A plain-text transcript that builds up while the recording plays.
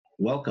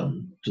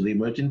Welcome to the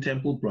Emerging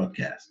Temple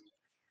broadcast.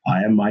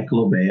 I am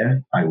Michael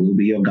Obeya. I will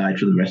be your guide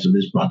for the rest of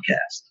this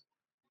broadcast.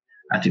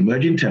 At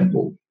Emerging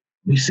Temple,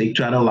 we seek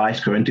to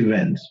analyze current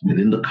events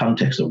within the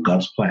context of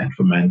God's plan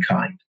for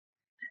mankind,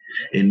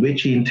 in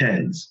which He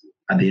intends,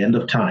 at the end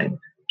of time,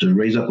 to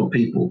raise up a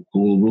people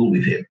who will rule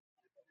with Him.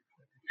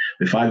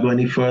 Before I go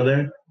any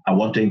further, I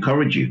want to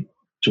encourage you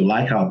to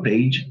like our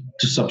page,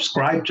 to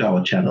subscribe to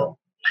our channel.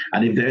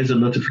 And if there is a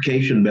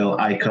notification bell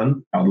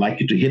icon, I would like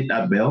you to hit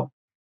that bell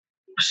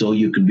so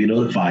you can be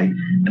notified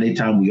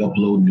anytime we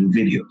upload new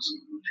videos.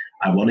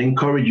 I want to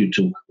encourage you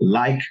to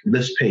like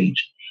this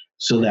page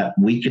so that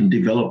we can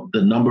develop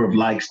the number of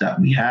likes that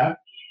we have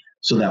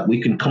so that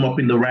we can come up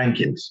in the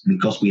rankings,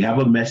 because we have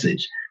a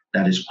message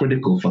that is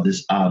critical for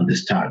this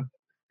time.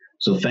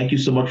 So thank you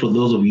so much for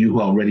those of you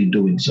who are already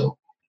doing so.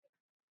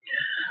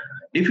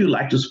 If you'd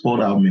like to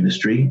support our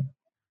ministry,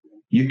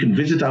 you can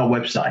visit our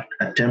website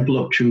at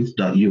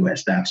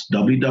templeoftruth.us. That's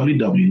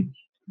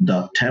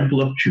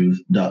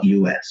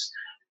www.templeoftruth.us.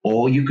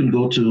 Or you can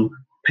go to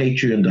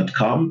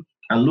patreon.com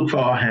and look for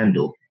our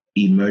handle,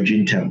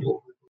 Emerging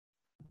Temple.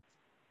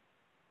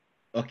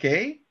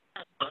 Okay?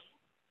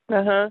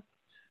 Uh-huh.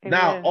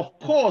 Now, of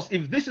course,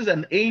 if this is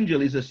an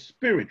angel, is a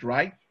spirit,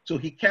 right? So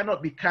he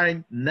cannot be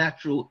carrying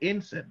natural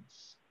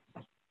incense.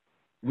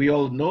 We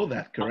all know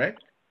that,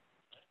 correct?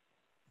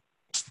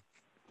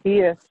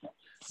 Yes.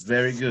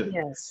 Very good.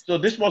 Yes. So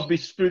this must be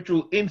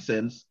spiritual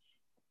incense.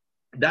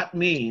 That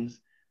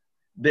means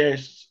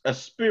there's a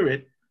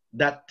spirit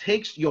that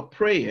takes your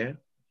prayer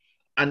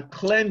and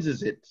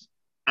cleanses it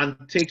and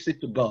takes it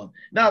to God.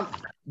 Now,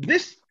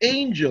 this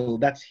angel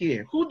that's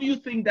here, who do you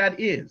think that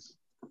is?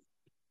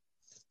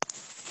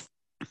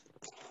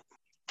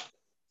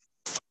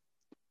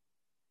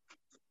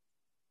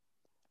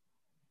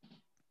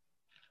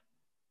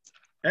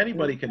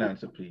 Anybody can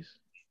answer, please.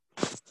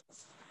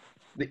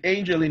 The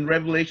angel in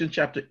Revelation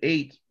chapter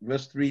 8,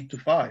 verse 3 to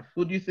 5.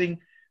 Who do you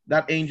think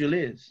that angel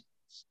is?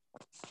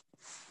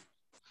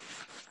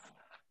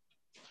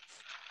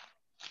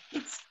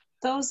 It's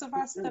those of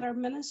us that are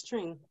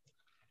ministering.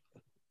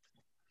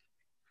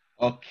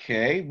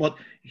 Okay, but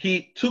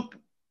he took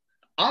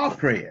our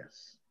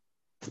prayers.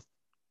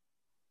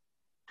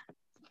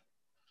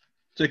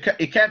 So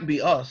it can't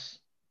be us.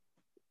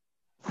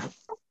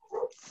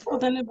 Well,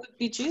 then it would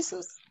be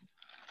Jesus.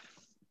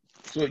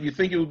 So you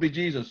think it would be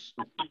Jesus?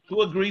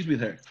 Who agrees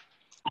with her?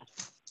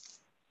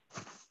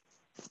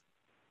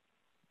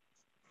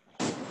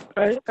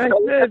 I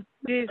said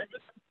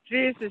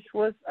Jesus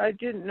was, I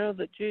didn't know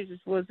that Jesus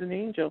was an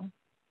angel.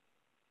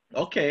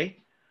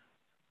 Okay.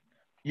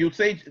 You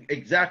say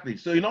exactly.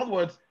 So in other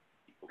words,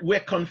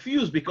 we're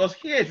confused because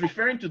here it's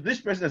referring to this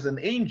person as an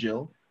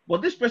angel,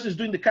 but this person is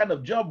doing the kind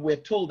of job we're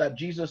told that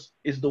Jesus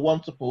is the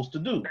one supposed to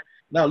do.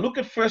 Now look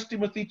at 1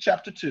 Timothy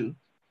chapter 2.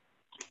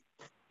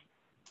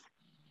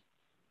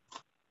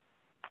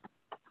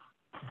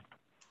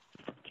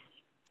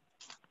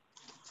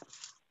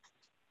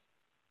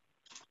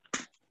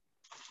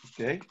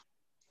 Okay.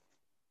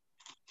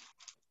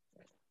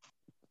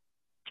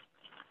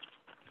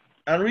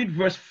 And read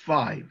verse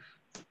 5.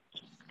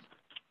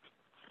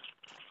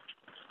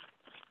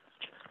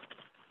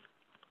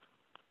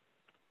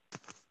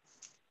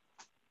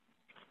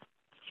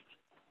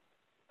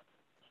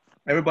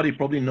 Everybody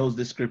probably knows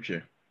this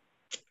scripture.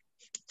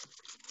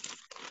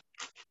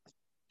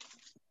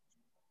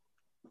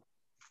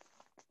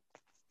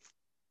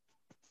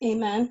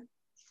 Amen.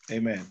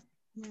 Amen.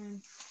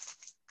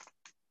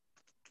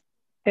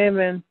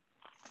 Amen.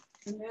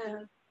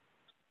 Amen.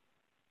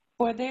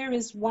 For there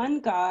is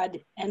one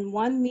God and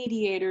one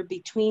mediator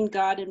between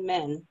God and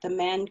men, the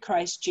man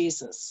Christ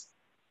Jesus,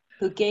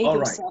 who gave All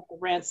right. himself a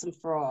ransom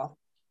for all.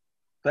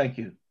 Thank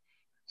you.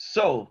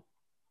 So,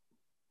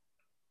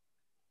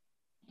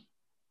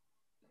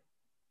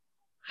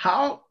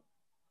 how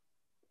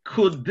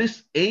could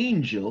this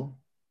angel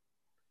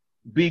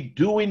be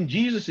doing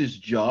Jesus's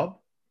job,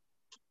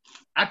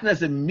 acting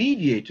as a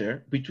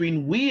mediator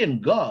between we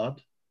and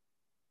God,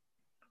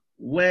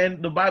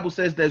 when the Bible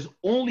says there's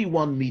only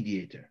one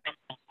mediator?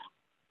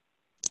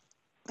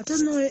 I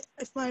don't know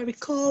if I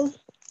recall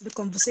the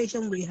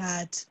conversation we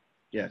had.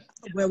 Yes.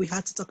 Where we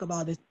had to talk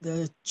about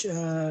the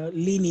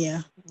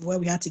linear, where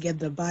we had to get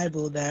the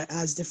Bible that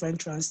has different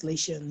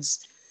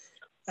translations.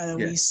 Yes.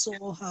 We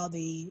saw how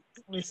they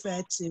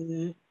refer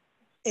to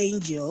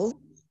angel,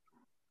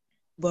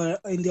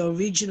 but in the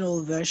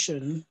original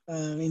version,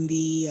 in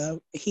the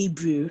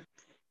Hebrew,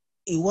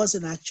 it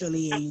wasn't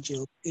actually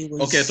angel. It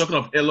was Okay, talking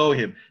of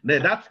Elohim.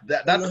 That's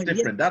Elohim.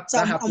 different. Yeah.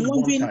 That happened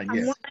one time.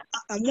 Yes.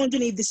 I'm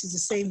wondering if this is the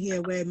same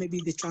here, where maybe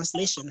the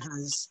translation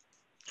has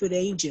put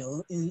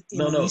angel in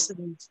No. instead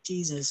of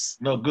Jesus.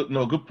 No,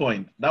 good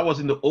point. That was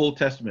in the Old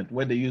Testament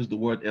where they used the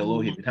word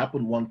Elohim. It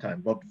happened one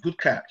time, but good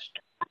catch.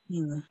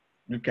 Yeah.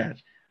 Good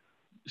catch.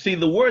 See,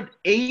 the word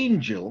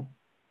angel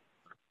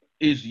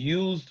is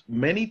used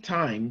many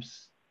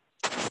times,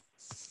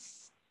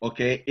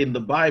 okay, in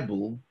the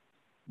Bible,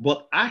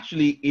 but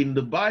actually in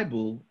the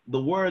Bible,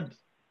 the word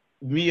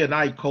me and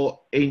I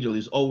call angel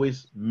is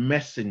always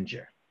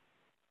messenger.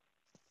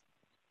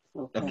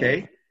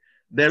 Okay?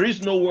 There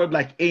is no word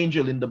like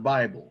angel in the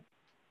Bible.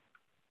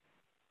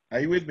 Are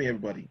you with me,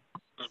 everybody?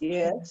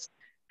 Yes.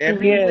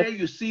 Everywhere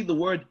you see the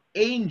word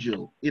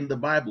angel in the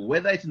Bible,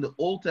 whether it's in the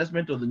Old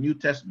Testament or the New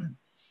Testament,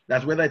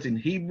 that's whether it's in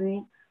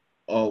Hebrew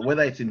or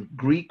whether it's in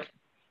Greek,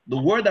 the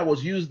word that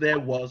was used there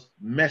was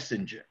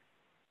messenger.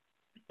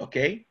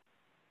 Okay?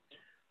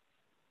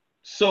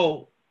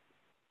 So,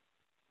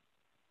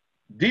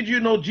 did you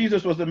know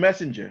Jesus was the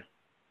messenger?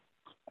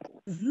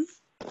 Mhm.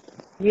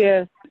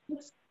 Yes.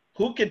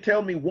 Who can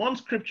tell me one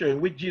scripture in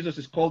which Jesus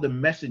is called a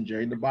messenger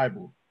in the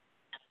Bible?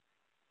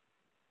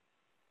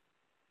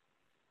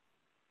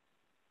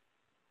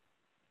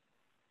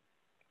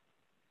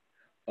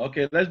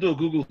 Okay, let's do a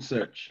Google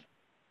search.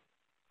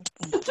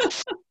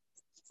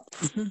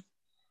 Mhm.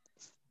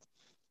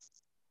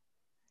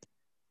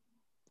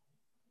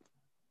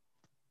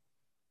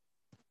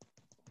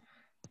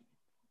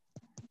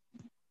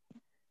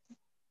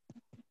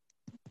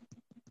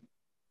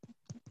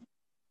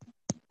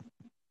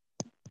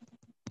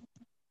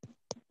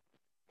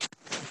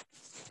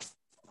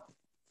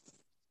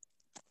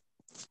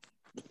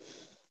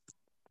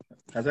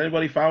 Has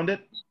anybody found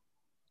it?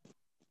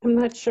 I'm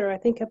not sure. I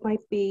think it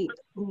might be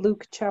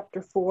Luke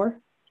chapter 4.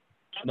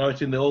 No,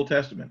 it's in the Old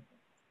Testament.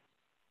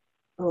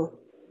 Oh,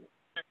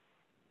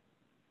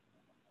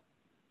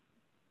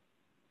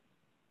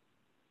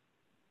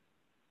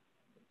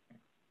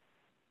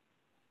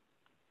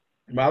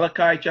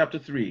 Malachi chapter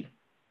 3.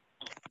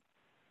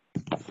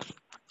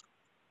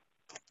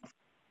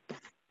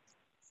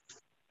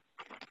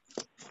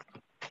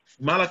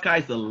 Malachi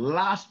is the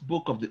last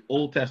book of the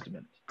Old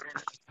Testament.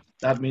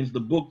 That means the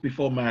book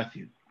before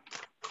Matthew.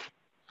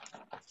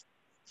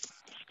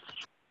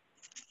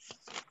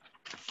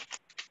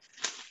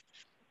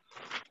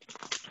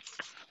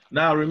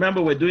 Now,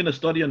 remember, we're doing a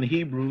study on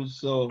Hebrews,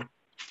 so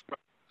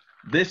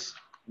this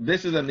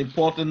is an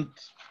important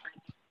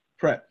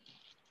prep.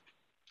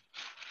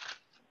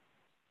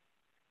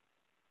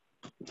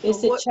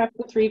 is it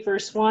chapter 3,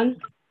 verse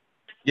 1?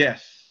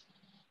 Yes.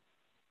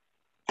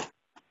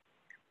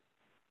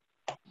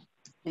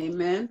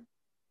 Amen.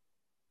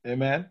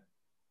 Amen.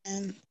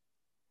 And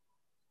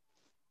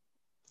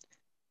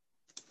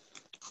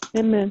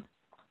Amen.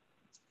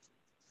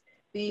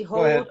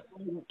 Behold,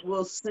 I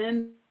will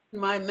send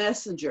my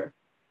messenger,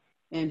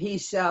 and he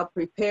shall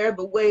prepare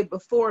the way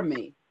before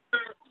me.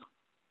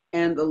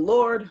 And the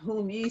Lord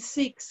whom ye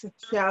seek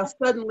shall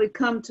suddenly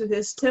come to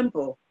his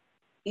temple,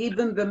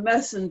 even the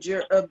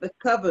messenger of the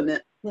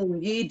covenant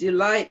whom ye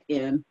delight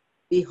in.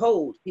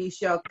 Behold, he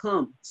shall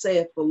come,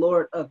 saith the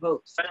Lord of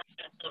hosts.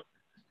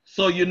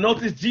 So you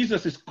notice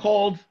Jesus is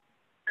called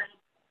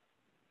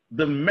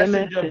the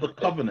messenger of the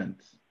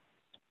covenant.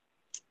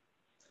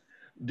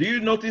 Do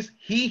you notice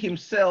he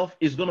himself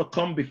is going to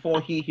come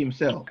before he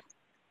himself?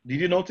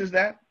 Did you notice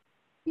that?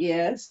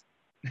 Yes.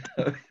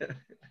 I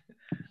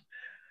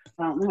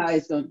don't know how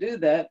he's going to do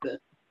that, but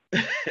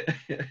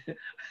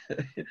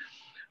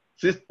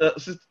Sister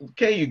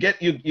Kay, you get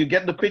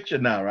the picture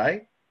now,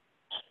 right?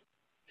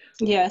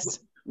 Yes.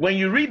 When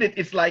you read it,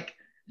 it's like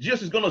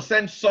Jesus is going to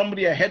send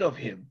somebody ahead of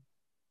him.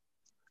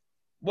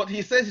 But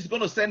he says he's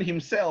going to send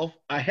himself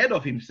ahead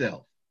of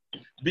himself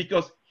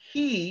because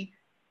he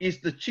is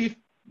the chief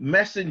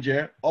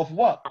messenger of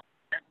what?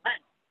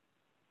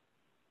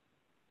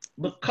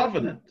 The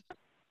covenant.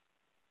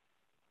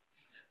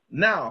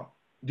 Now,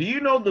 do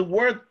you know the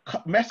word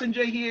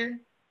messenger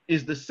here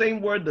is the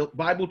same word the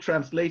Bible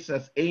translates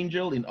as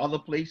angel in other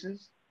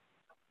places?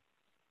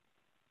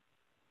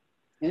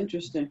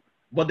 interesting.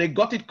 But they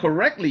got it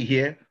correctly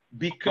here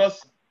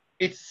because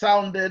it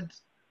sounded,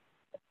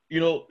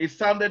 it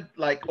sounded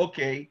like,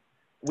 okay,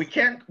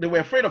 they were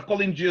afraid of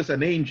calling Jesus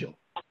an angel.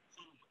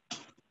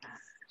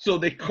 So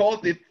they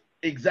called it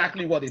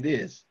exactly what it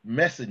is,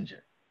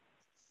 messenger.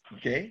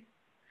 Okay?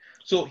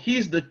 So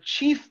he's the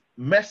chief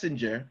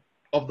messenger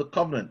of the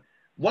covenant.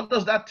 What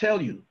does that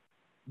tell you?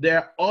 There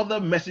are other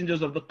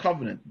messengers of the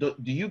covenant. Do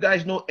you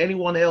guys know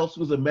anyone else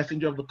who's a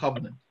messenger of the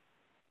covenant?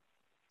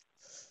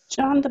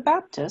 John the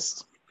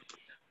Baptist.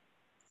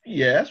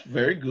 Yes,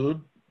 very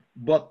good.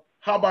 But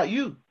how about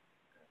you?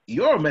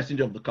 You're a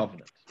messenger of the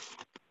covenant.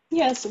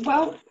 Yes.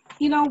 Well,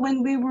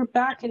 when we were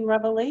back in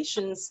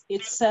Revelations,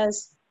 it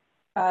says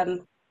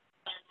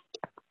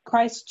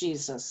Christ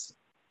Jesus.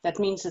 That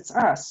means it's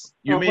us.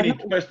 You mean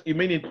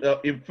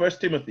in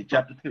First Timothy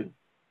chapter 2?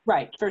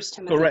 Right, First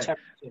Timothy Correct.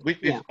 chapter 2.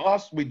 Which is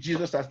us with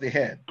Jesus as the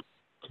head.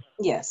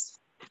 Yes.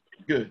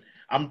 Good.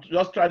 I'm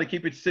just trying to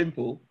keep it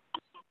simple.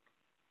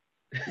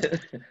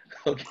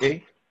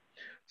 Okay.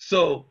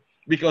 So,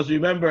 because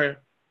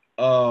remember,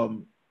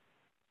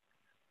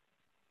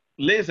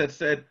 Liz had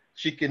said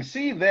she can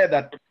see there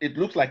that it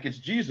looks like it's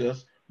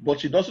Jesus, but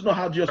she doesn't know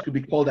how Jesus could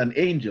be called an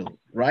angel,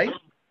 right?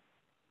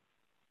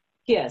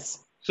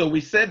 Yes. So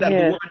we said that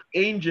the word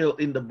angel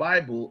in the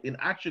Bible,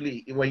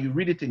 actually, when you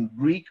read it in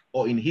Greek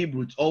or in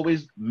Hebrew, it's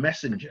always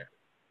messenger.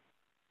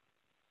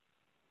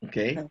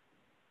 Okay?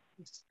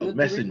 A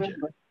messenger.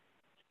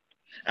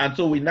 And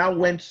so we now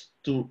went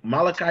to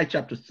Malachi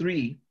chapter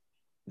 3,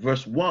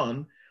 verse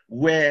 1,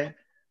 where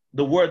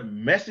the word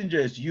messenger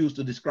is used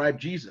to describe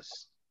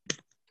Jesus.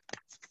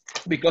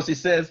 Because it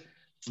says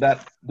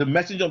that the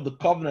messenger of the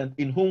covenant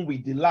in whom we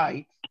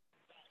delight,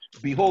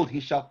 behold, he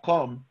shall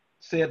come,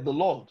 saith the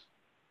Lord.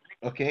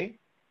 Okay?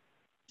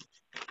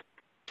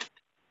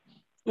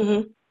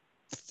 Mm-hmm.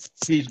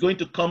 He's going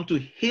to come to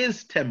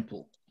his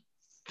temple.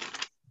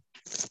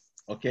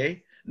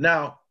 Okay?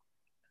 Now,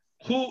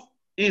 who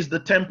is the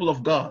temple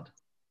of God?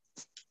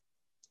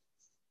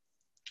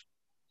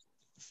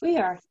 We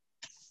are.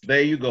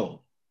 There you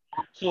go.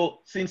 So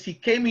since he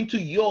came into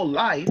your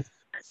life,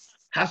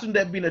 hasn't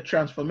there been a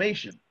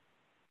transformation?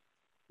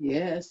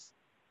 Yes.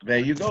 There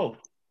you go.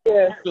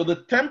 Yes. So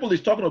the temple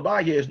he's talking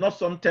about here is not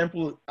some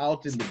temple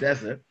out in the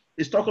desert.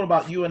 It's talking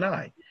about you and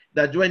I.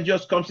 That when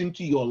Jesus comes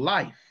into your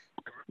life,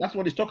 that's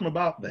what he's talking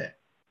about there.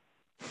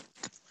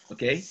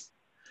 Okay?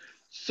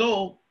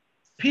 So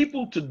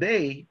people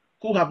today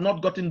who have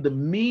not gotten the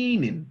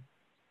meaning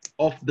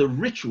of the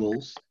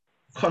rituals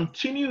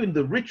continue in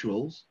the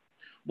rituals,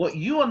 but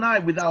you and I,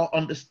 with our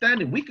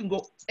understanding, we can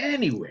go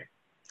anywhere,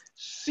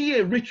 see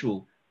a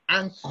ritual,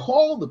 and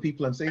call the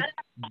people and say,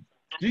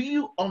 do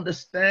you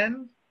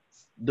understand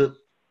the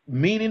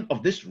meaning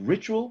of this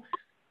ritual?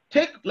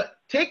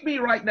 Take me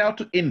right now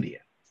to India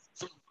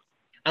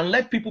and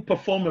let people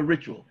perform a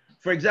ritual.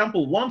 For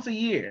example, once a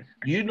year,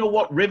 do you know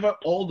what river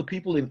all the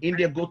people in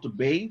India go to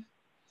bathe?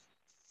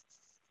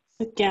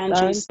 The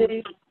Ganges.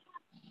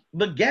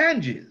 The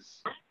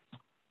Ganges.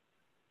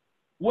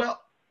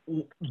 Well,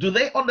 do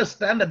they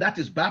understand that that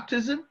is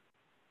baptism?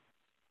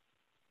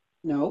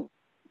 No.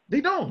 They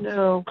don't.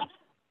 No.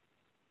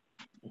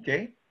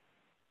 Okay.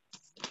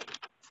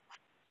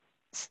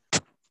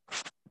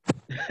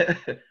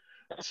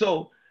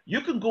 So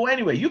you can go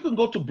anywhere. You can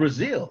go to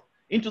Brazil,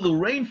 into the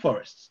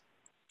rainforests,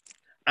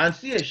 and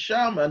see a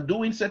shaman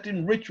doing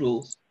certain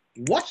rituals.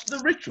 Watch the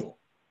ritual.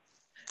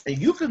 And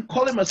you can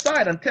call him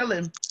aside and tell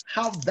him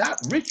how that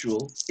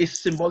ritual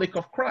is symbolic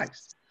of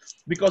Christ.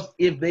 Because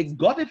if they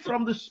got it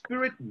from the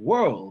spirit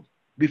world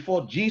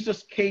before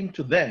Jesus came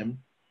to them,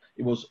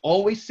 it was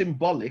always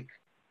symbolic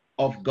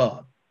of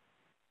God.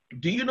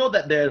 Do you know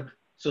that there are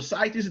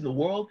societies in the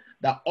world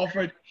that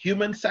offered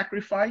human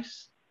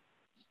sacrifice?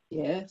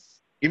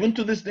 Yes. Even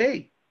to this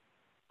day.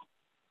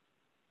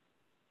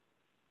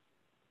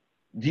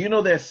 Do you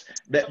know there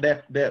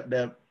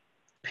are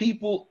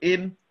people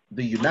in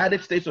the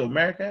United States of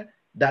America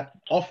that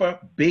offer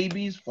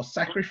babies for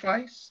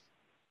sacrifice?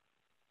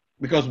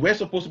 Because we're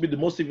supposed to be the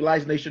most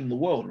civilized nation in the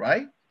world,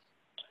 right?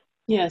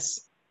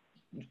 Yes.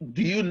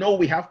 Do you know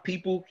we have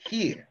people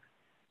here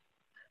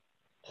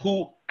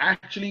who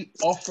actually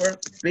offer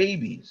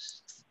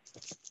babies?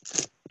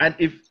 And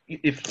if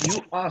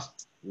you ask,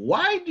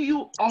 why do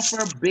you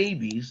offer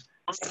babies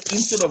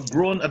instead of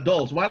grown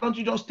adults? Why don't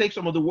you just take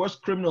some of the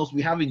worst criminals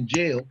we have in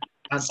jail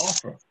and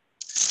offer?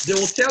 They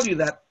will tell you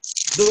that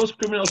those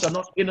criminals are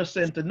not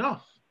innocent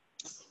enough.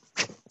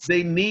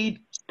 They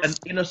need an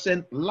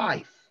innocent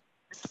life.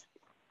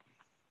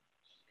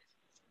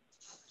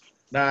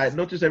 Now, I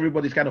notice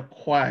everybody's kind of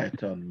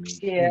quiet on me.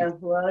 Yeah,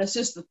 well, it's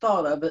just the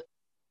thought of it.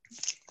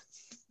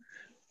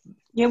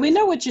 Yeah, we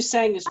know what you're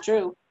saying is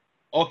true.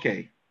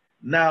 Okay.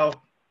 Now,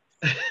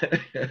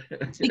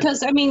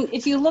 because, I mean,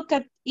 if you look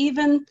at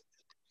even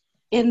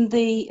in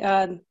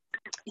the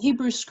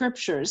Hebrew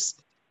scriptures,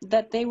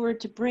 that they were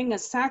to bring a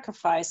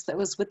sacrifice that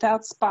was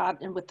without spot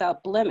and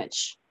without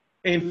blemish.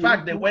 In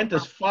fact, they went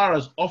as far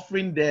as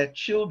offering their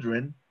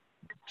children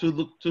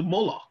to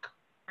Moloch.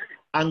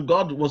 And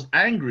God was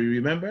angry,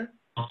 remember?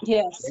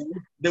 Yes.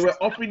 They were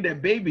offering their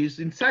babies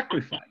in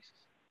sacrifice.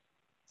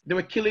 They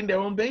were killing their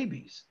own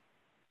babies.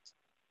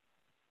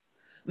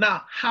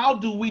 Now, how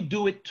do we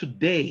do it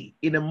today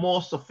in a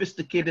more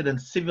sophisticated and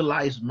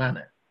civilized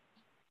manner?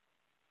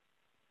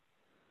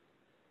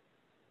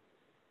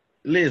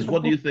 Liz,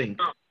 what do you think?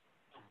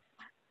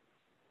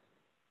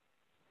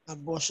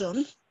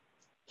 Abortion.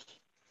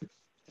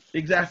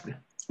 Exactly.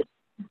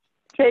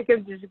 Take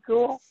him to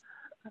school.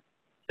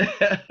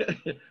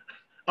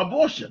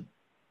 Abortion.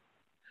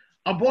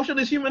 Abortion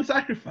is human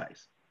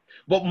sacrifice.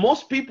 But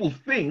most people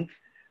think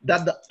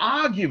that the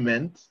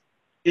argument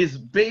is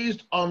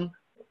based on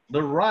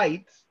the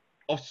right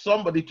of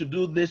somebody to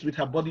do this with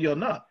her body or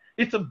not.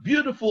 It's a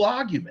beautiful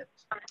argument.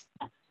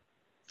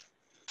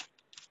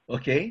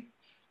 Okay?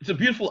 It's a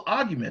beautiful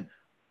argument.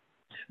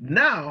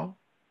 Now,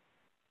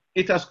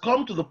 it has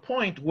come to the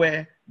point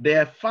where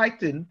they're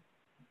fighting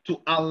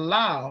to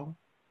allow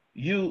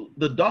you,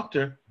 the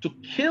doctor, to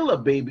kill a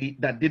baby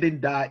that didn't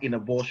die in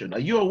abortion. Are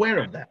you aware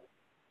of that?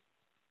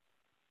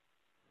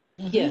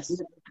 Yes.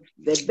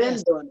 They've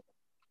been doing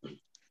it.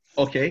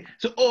 Okay.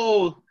 So,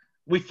 oh,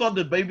 we thought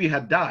the baby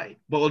had died,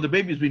 but the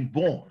baby's been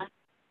born.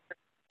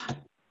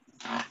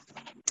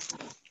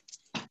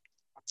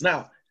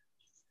 Now,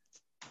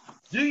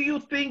 do you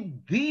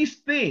think these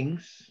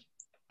things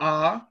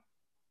are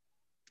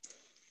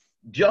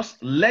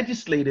just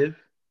legislative,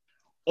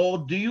 or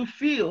do you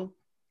feel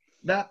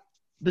that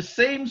the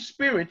same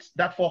spirits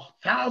that for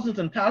thousands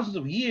and thousands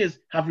of years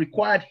have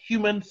required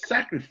human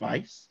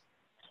sacrifice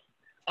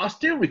are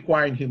still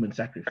requiring human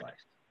sacrifice?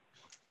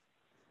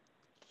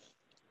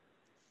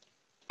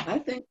 I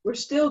think we're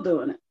still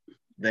doing it.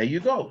 There you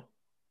go.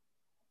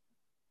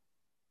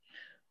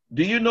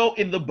 Do you know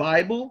in the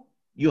Bible,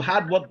 you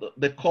had what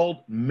they called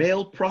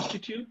male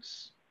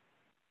prostitutes?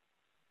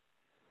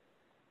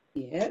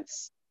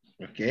 Yes.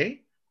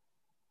 Okay.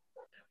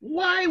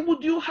 Why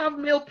would you have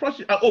male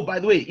prostitutes? Oh, by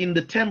the way, in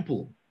the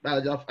temple,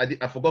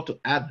 I forgot to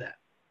add that.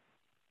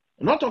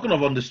 I'm not talking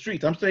of on the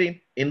street. I'm saying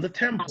in the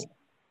temple.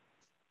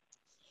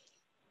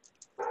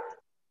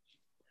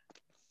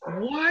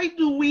 Why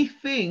do we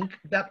think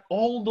that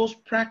all those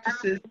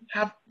practices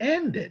have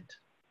ended?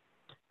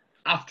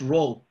 After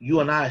all, you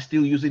and I are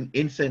still using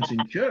incense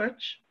in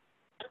church,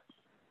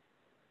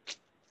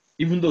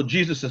 even though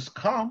Jesus has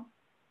come.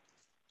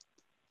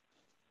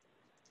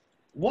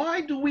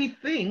 Why do we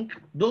think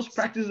those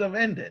practices have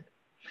ended?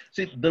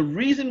 See, the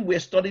reason we're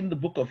studying the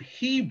book of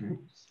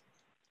Hebrews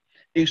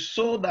is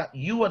so that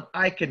you and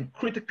I can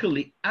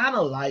critically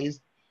analyze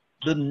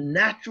the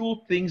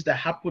natural things that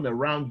happen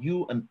around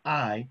you and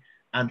I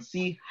and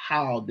see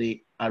how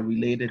they are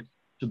related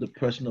to the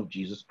person of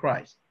Jesus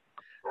Christ.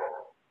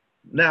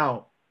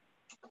 Now,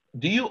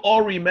 do you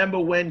all remember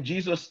when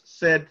Jesus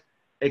said,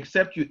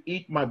 except you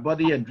eat my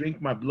body and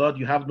drink my blood,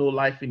 you have no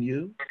life in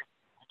you?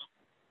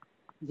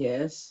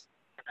 Yes.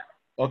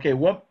 Okay,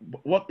 what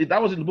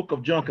that was in the book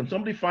of John. Can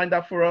somebody find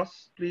that for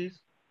us,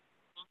 please?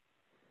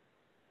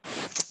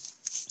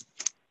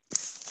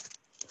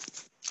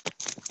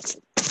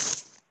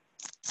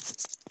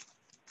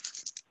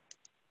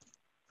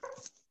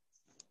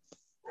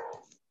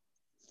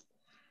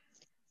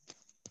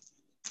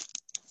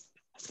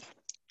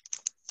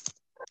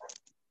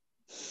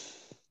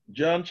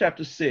 John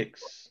chapter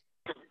 6,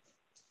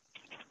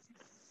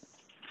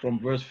 from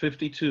verse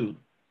 52.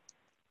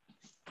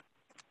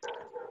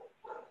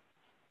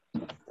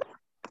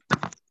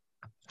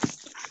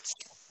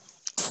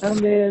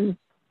 Amen.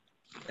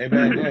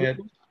 Amen. Go ahead.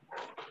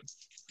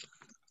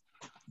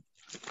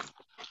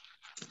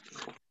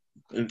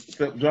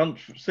 John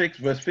 6,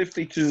 verse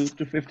 52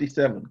 to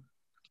 57.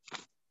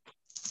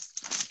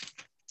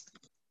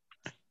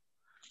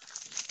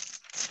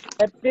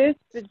 At this,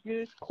 the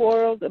Jews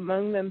quarreled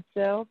among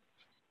themselves,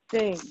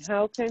 saying,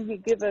 how can he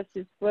give us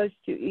his flesh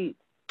to eat?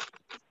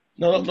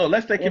 No.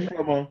 Let's take it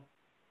from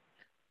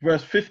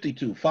verse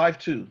 52,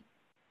 5-2.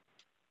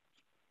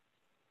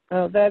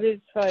 Oh, that is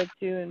 5-2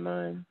 in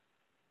mine.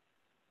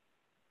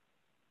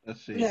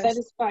 Let's see. That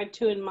is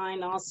 5-2 in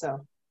mine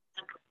also.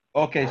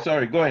 Okay,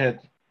 sorry. Go ahead.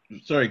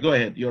 Sorry, go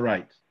ahead. You're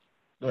right.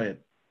 Go ahead.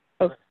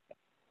 Okay.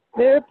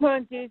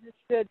 Thereupon Jesus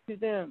said to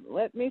them,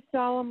 let me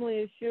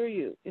solemnly assure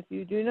you, if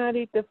you do not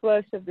eat the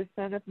flesh of the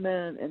Son of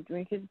Man and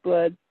drink his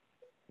blood,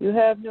 you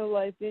have no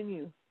life in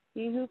you.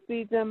 He who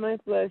feeds on my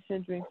flesh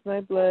and drinks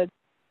my blood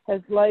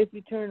has life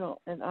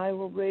eternal, and I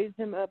will raise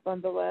him up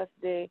on the last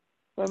day.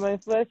 For my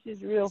flesh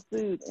is real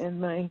food, and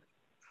my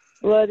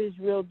blood is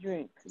real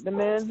drink. The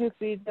man who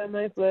feeds on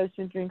my flesh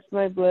and drinks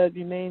my blood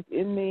remains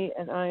in me,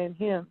 and I in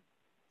him.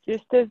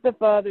 Just as the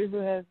Father who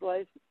has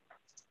life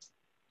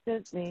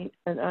sent me,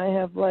 and I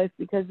have life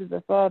because of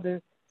the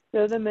Father,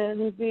 so the man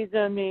who feeds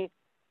on me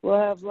will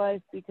have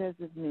life because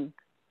of me.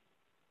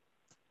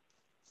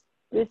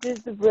 This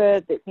is the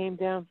bread that came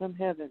down from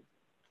heaven.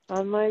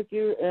 Unlike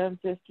your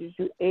ancestors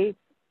who ate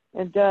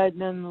and died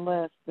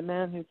nonetheless, the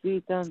man who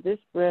feeds on this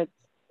bread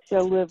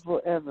shall live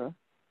forever.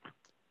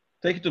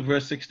 Take it to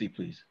verse 60,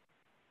 please.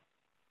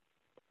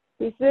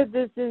 He said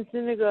this in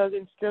synagogue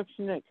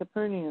instruction at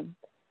Capernaum.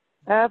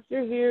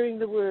 After hearing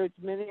the words,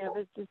 many of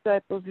his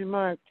disciples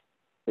remarked,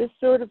 this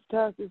sort of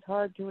talk is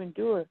hard to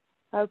endure.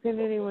 How can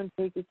anyone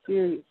take it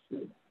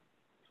seriously?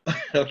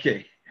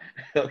 Okay.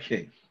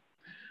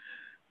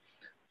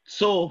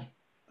 So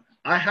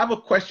I have a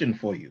question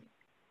for you.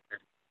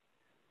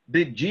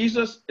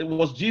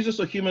 Was Jesus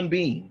a human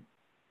being?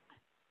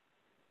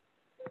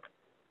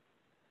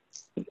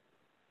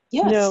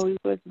 Yes. No, he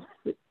wasn't.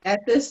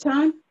 At this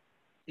time?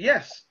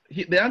 Yes.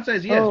 The answer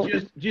is yes. Oh.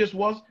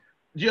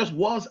 Jesus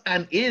was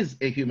and is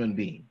a human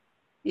being.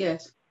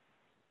 Yes.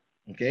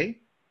 Okay?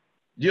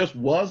 Jesus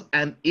was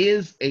and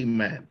is a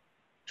man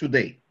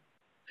today.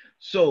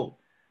 So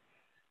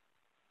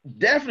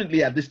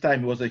definitely at this time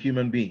he was a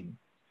human being.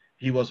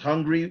 He was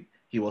hungry,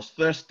 he was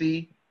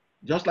thirsty,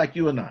 just like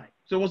you and I.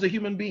 So he was a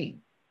human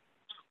being.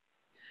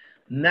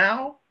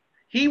 Now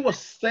he was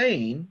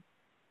saying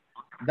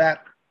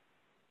that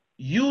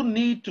you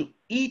need to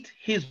eat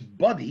his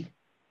body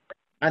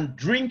and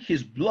drink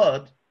his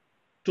blood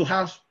to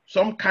have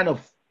some kind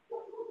of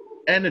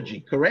energy,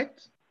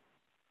 correct?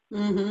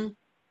 Mm-hmm.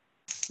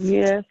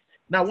 Yes.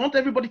 Now I want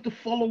everybody to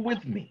follow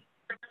with me,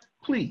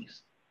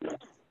 please.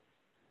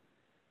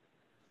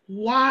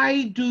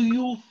 Why do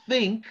you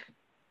think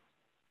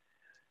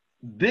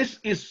this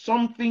is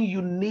something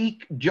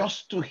unique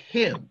just to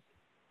him?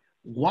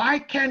 Why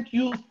can't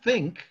you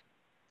think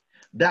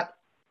that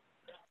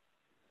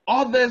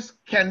others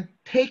can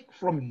take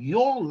from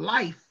your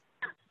life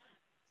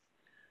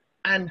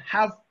and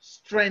have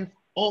strength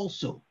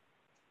also?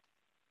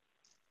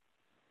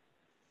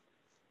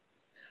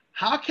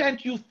 How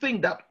can't you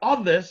think that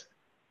others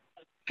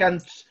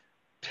can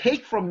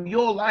take from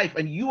your life,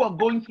 and you are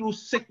going through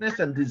sickness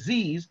and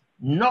disease,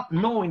 not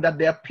knowing that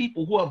there are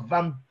people who are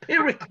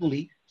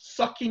vampirically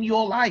sucking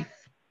your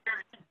life.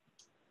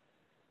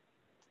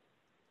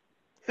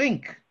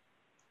 Think.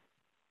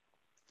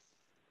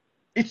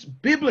 It's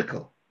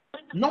biblical.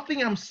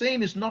 Nothing I'm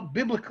saying is not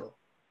biblical.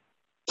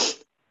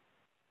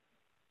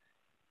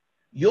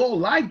 Your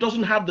life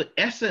doesn't have the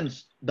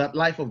essence that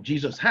life of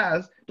Jesus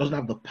has, doesn't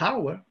have the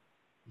power.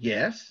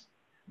 Yes,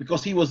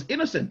 because he was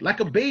innocent, like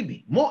a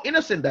baby, more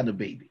innocent than a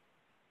baby.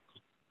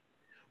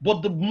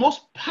 But the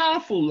most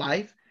powerful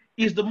life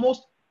is the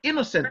most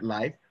innocent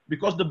life,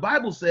 because the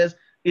Bible says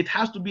it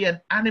has to be an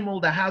animal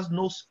that has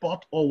no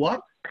spot or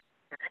what?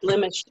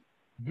 Blemish.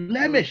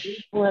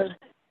 Blemish.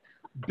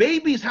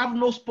 Babies have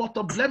no spot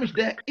or blemish.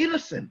 They're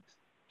innocent.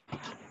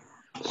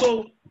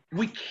 So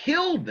we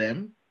kill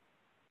them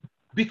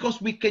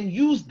because we can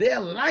use their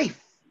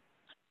life.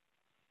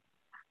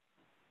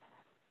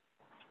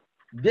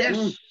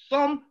 There's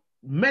some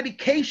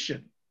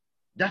medication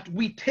that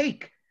we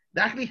take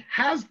that actually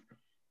has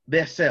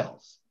their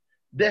cells.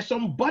 There's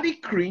some body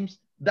creams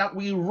that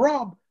we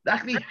rub that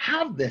actually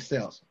have their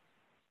cells.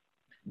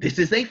 This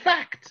is a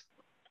fact.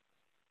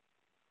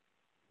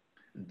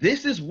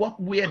 This is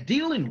what we are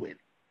dealing with.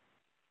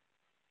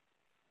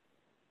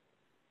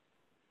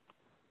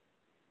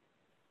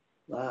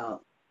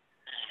 Wow.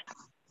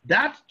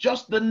 That's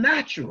just the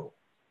natural.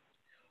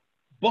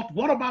 But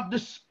what about the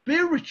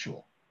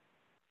spiritual?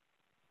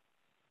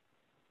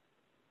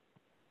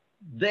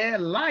 Their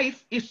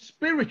life is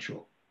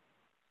spiritual.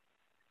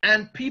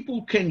 And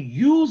people can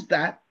use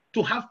that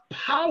to have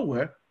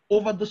power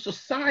over the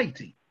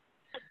society.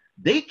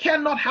 They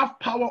cannot have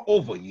power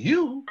over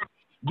you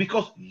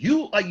because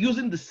you are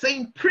using the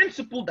same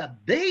principle that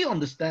they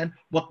understand.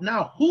 But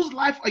now, whose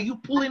life are you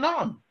pulling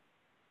on?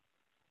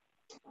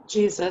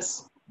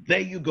 Jesus. There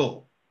you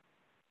go.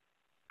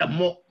 A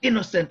more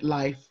innocent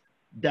life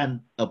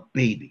than a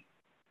baby.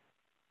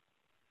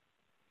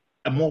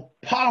 A more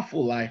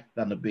powerful life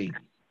than a baby.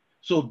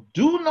 So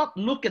do not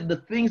look at the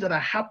things that are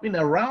happening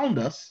around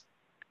us,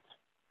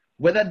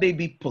 whether they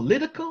be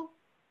political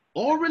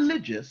or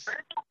religious,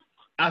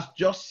 as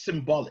just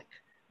symbolic.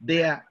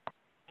 They are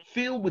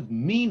filled with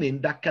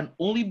meaning that can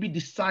only be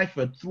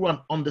deciphered through an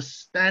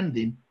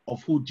understanding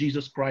of who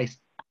Jesus Christ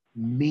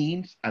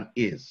means and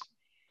is.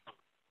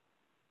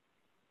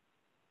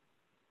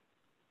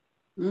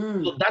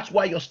 So that's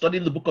why you're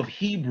studying the book of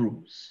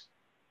Hebrews.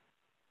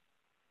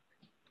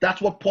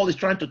 That's what Paul is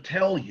trying to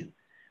tell you,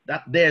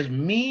 that there's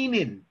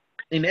meaning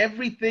in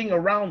everything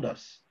around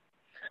us.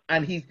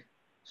 And he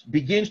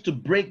begins to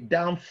break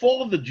down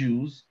for the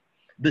Jews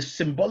the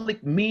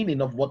symbolic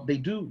meaning of what they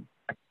do.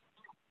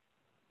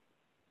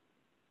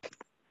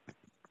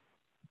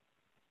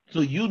 So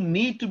you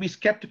need to be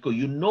skeptical.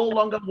 You no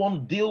longer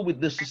want to deal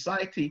with the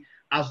society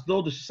as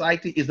though the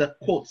society is a,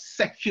 quote,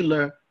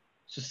 secular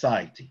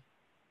society.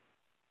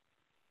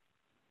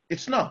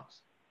 It's not.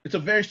 It's a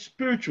very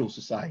spiritual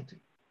society.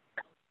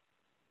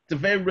 It's a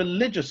very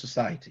religious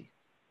society.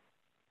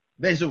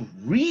 There's a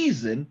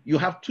reason you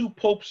have 2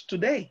 popes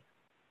today.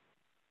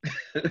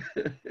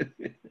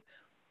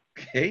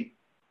 Okay?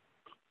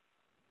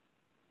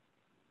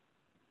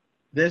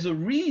 There's a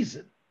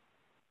reason.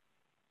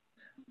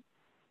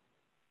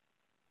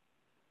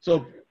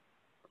 So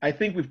I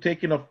think we've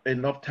taken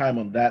enough time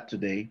on that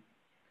today.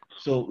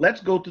 So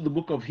let's go to the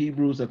book of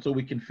Hebrews, and so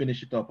we can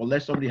finish it up,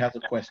 unless somebody has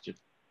a question.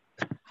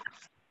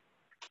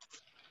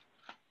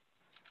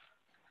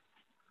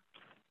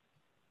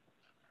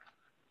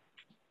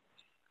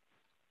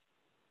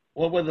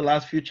 What were the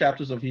last few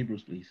chapters of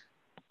Hebrews, please?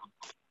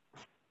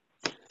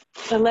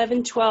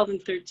 11, 12,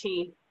 and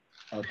 13.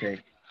 Okay.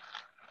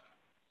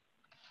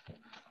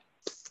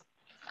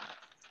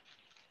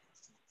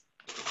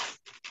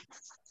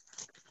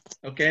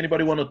 Okay,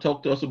 anybody want to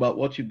talk to us about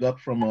what you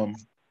got from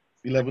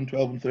 11,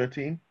 12, and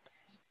 13?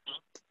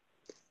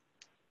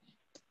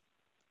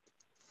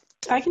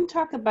 I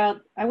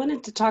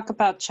wanted to talk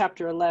about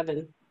chapter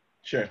 11.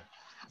 Sure.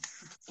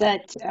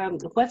 That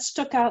what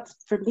stuck out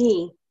for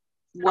me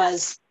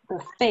was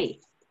the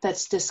faith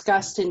that's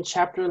discussed in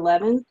chapter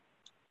 11,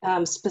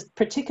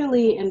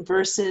 particularly in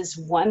verses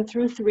 1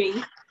 through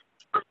 3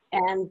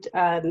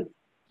 and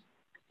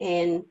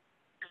in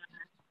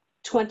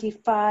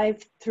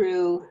 25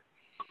 through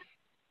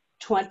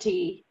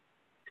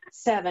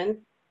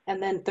 27,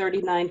 and then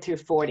 39 through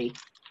 40.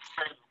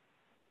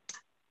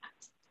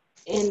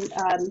 In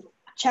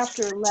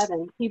chapter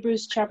 11,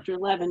 Hebrews chapter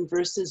 11,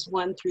 verses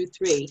 1 through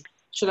 3.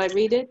 Should I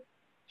read it?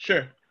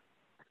 Sure.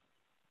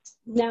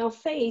 Now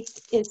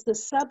faith is the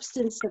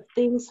substance of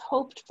things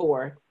hoped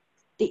for,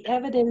 the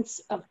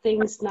evidence of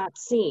things not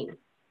seen.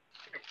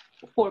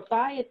 For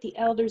by it the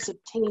elders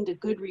obtained a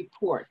good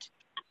report.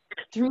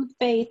 Through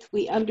faith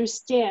we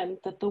understand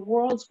that the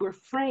worlds were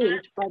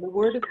framed by the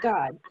word of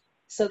God,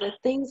 so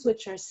that things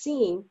which are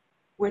seen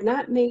were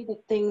not made of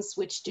things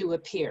which do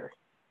appear.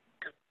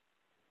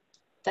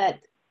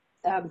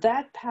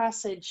 That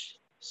passage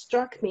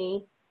struck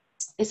me,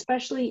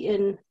 especially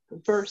in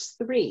verse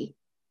 3,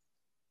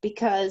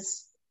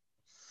 because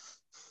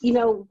you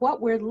know,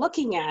 what we're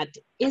looking at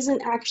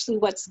isn't actually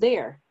what's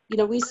there. You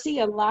know, we see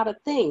a lot of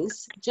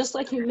things, just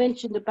like you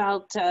mentioned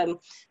about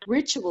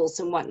rituals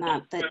and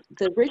whatnot, that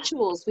the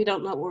rituals, we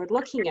don't know what we're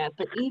looking at,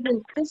 but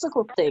even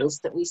physical things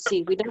that we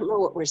see, we don't know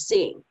what we're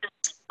seeing.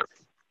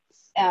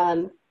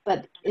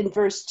 But in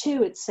verse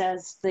 2, it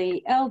says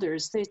the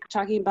elders, they're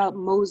talking about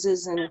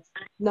Moses and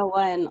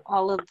Noah and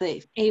all of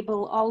the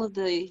Abel, all of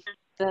the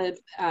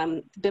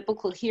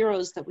biblical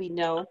heroes that we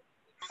know,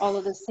 all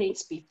of the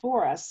saints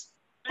before us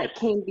that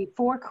came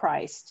before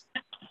Christ,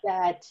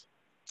 that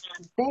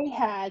they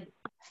had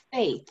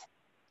faith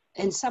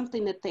in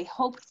something that they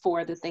hoped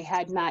for that they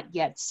had not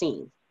yet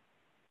seen.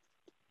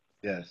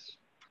 Yes.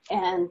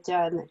 And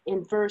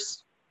in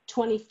verse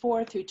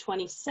 24 through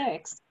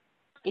 26,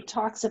 it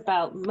talks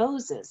about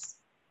Moses.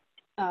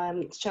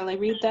 Shall I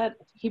read that?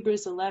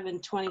 Hebrews 11,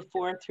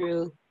 24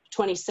 through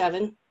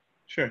 27.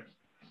 Sure.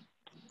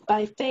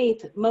 By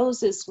faith,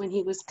 Moses, when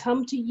he was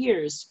come to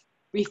years,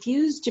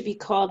 refused to be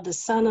called the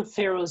son of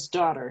Pharaoh's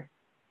daughter,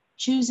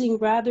 choosing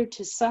rather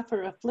to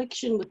suffer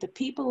affliction with the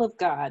people of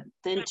God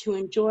than to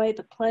enjoy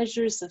the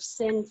pleasures of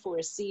sin for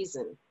a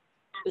season,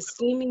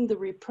 esteeming the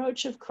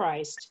reproach of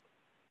Christ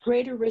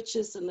greater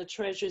riches than the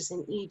treasures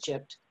in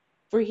Egypt,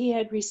 for he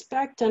had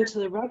respect unto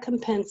the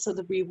recompense of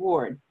the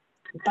reward.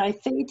 By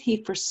faith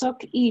he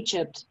forsook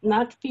Egypt,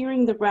 not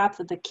fearing the wrath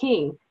of the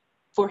king,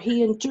 for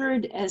he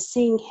endured as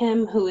seeing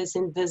him who is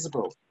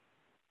invisible.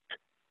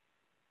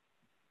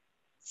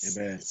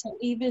 Amen. So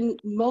even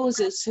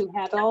Moses, who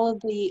had all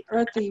of the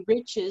earthly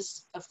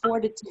riches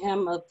afforded to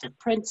him of the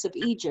prince of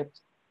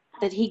Egypt,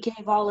 that he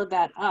gave all of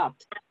that up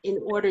in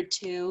order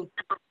to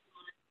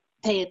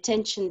pay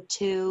attention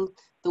to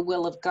the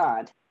will of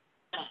God.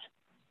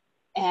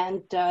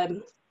 And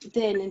then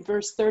in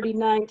verse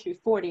 39 through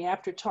 40,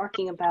 after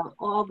talking about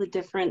all the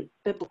different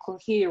biblical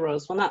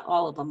heroes, well, not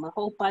all of them, a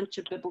whole bunch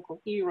of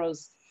biblical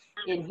heroes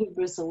in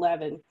Hebrews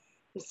 11,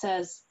 it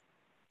says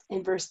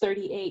in verse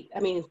 39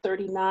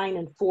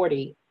 and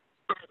 40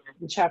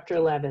 in chapter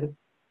 11,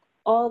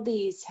 all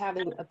these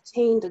having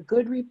obtained a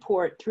good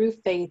report through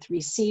faith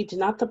received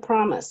not the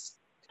promise,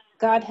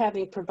 God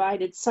having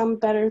provided some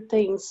better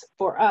things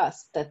for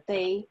us, that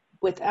they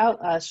without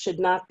us should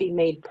not be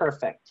made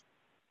perfect.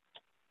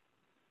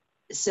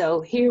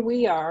 So here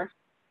we are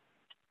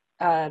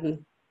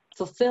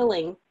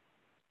fulfilling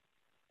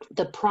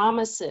the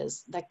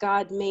promises that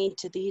God made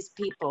to these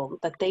people,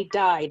 that they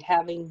died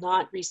having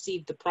not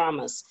received the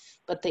promise,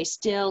 but they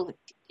still,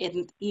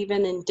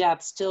 even in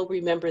death, still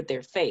remembered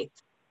their faith,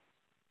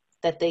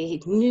 that they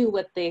knew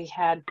what they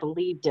had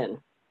believed in.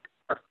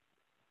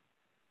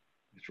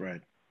 That's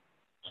right.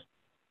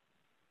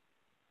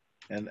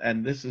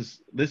 And this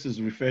is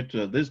referred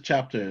to, this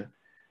chapter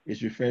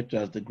is referred to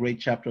as the great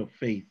chapter of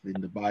faith in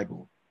the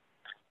Bible.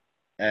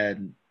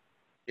 And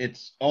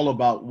it's all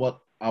about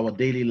what our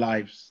daily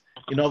lives,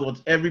 in other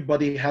words,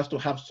 everybody has to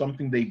have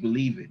something they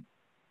believe in.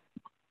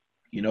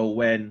 You know,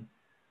 when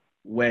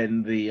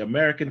the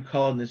American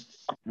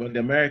colonists, when the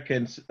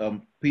Americans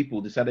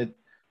people decided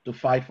to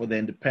fight for their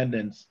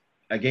independence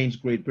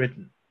against Great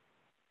Britain,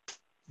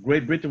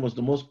 Great Britain was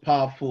the most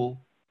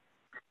powerful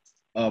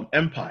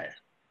empire.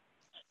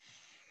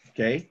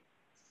 Okay.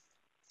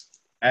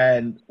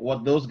 And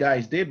what those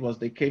guys did was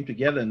they came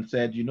together and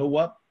said, you know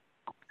what?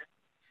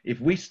 If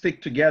we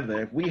stick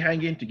together, if we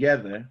hang in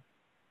together,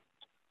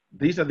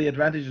 these are the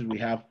advantages we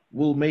have,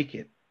 we'll make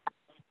it.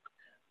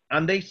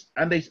 And they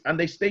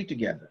stayed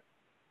together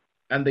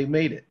and they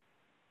made it.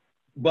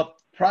 But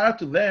prior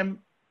to them,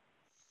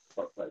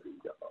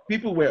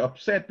 people were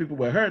upset, people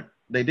were hurt.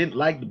 They didn't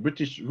like the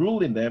British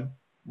rule in them,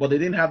 but they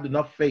didn't have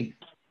enough faith.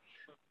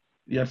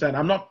 You understand?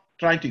 I'm not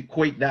trying to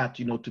equate that,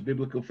 you know, to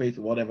biblical faith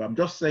or whatever. I'm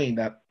just saying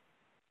that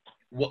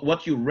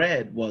what you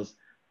read was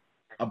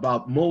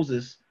about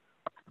Moses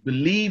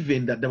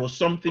believing that there was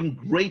something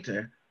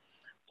greater,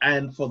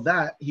 and for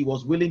that he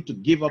was willing to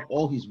give up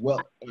all his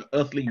wealth,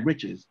 earthly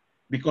riches,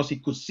 because he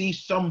could see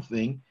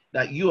something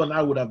that you and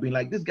I would have been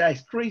like, this guy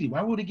is crazy.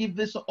 Why would he give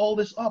all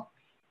this up?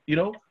 You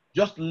know,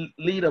 just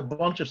lead a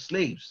bunch of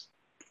slaves,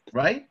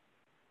 right?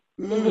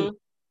 Mm-hmm.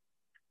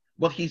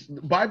 But the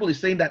Bible is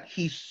saying that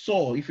he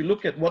saw. If you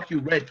look at what you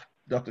read,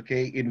 Dr.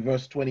 K, in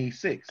verse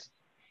 26,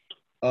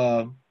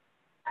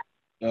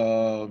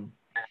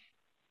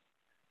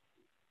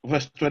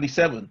 verse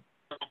 27,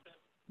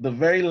 the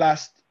very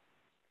last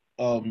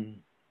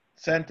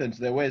sentence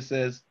there where it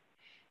says,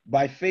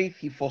 by faith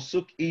he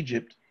forsook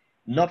Egypt,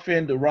 not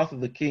fearing the wrath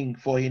of the king,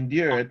 for he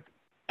endured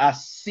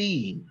as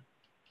seeing.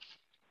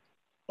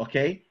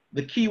 Okay?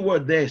 The key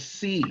word there is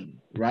seeing,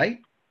 right?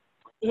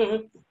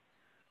 Mm-hmm.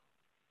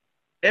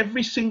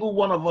 Every single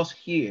one of us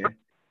here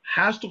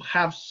has to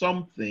have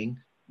something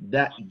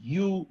that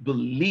you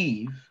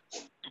believe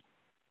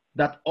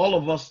that all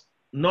of us,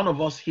 none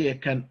of us here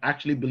can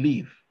actually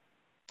believe.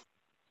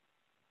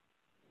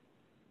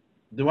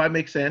 Do I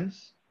make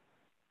sense?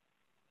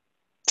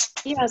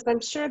 Yes, I'm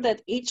sure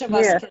that each of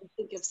us Yes. can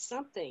think of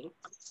something.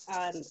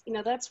 You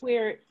know, that's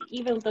where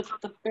even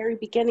the very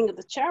beginning of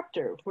the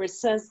chapter, where it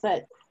says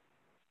that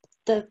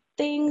The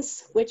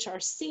things which are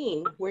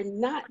seen were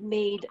not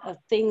made of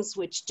things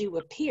which do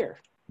appear.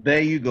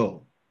 There you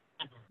go.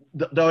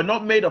 They are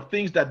not made of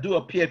things that do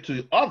appear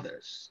to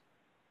others,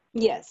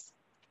 Yes.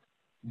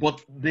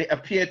 but they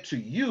appear to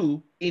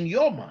you in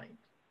your mind.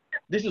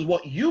 This is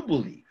what you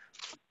believe.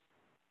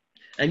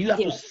 And you have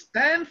to Yes.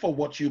 stand for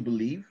what you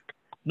believe,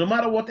 no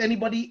matter what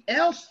anybody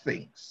else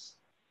thinks.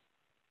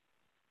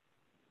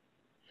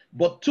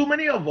 But too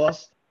many of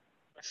us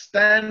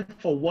stand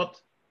for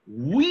what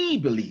we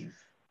believe.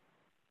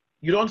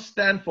 You don't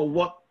stand for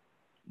what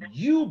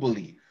you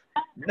believe.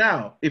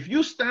 Now, if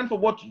you stand for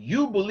what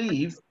you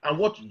believe and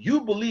what you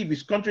believe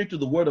is contrary to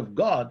the word of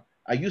God,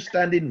 are you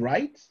standing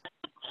right?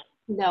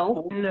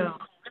 No. No.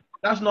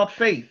 That's not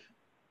faith.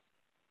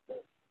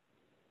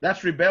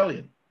 That's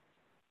rebellion.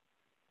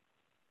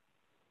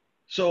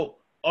 So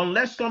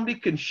unless somebody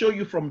can show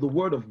you from the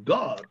word of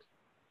God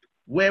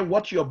where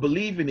what you're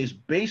believing is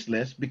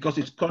baseless because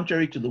it's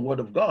contrary to the word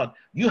of God,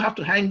 you have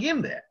to hang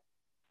in there.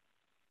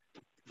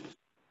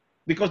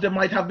 Because there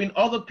might have been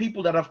other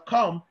people that have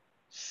come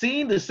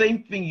seeing the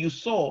same thing you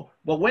saw,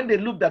 but when they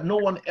looked that no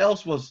one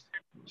else was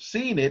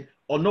seeing it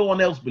or no one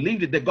else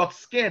believed it, they got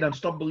scared and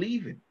stopped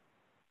believing.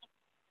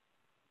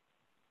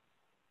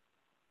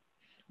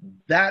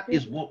 That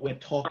is what we're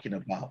talking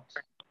about.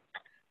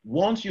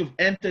 Once you've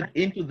entered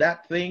into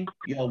that thing,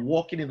 you are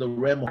walking in the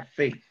realm of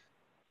faith.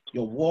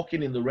 You're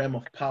walking in the realm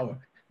of power.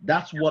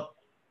 That's what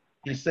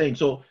he's saying.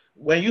 So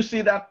when you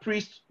see that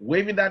priest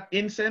waving that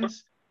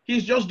incense,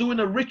 he's just doing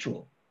a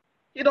ritual.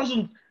 He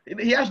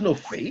has no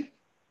faith.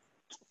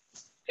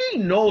 He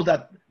knows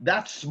that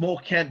that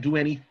smoke can't do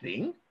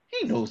anything.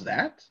 He knows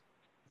that.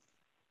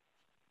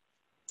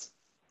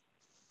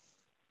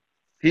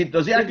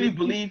 Does he actually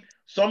believe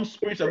some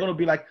spirits are going to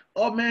be like,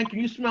 oh man, can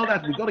you smell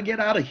that? We got to get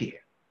out of here.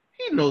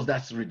 He knows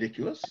that's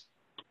ridiculous.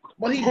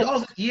 But he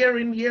does it year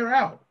in, year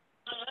out.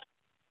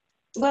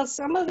 Well,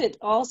 some of it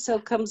also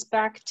comes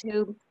back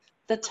to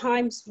the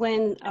times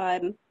when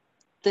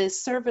the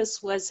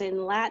service was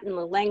in Latin,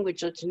 a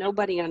language which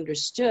nobody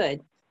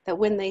understood, that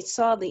when they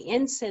saw the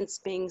incense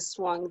being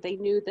swung, they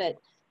knew that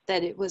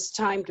it was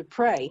time to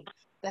pray,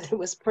 that it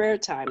was prayer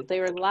time.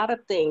 There are a lot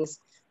of things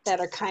that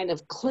are kind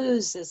of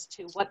clues as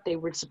to what they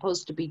were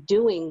supposed to be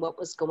doing, what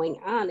was going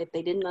on, if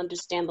they didn't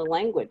understand the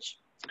language.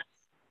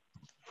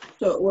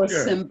 So it was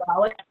Sure.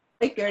 symbolic,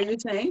 are you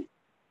saying?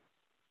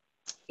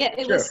 Yeah,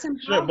 it Sure, was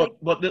symbolic.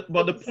 sure,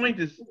 but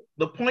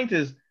the point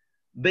is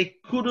they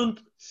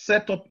couldn't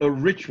set up a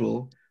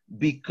ritual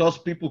because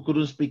people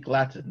couldn't speak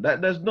Latin. They're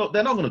not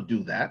going to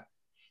do that.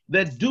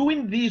 They're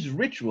doing these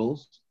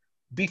rituals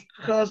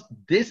because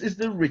this is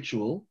the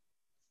ritual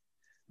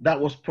that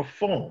was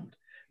performed.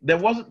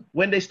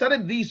 When they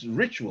started these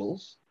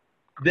rituals,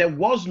 there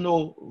was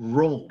no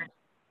Rome.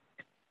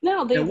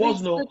 No, There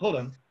was no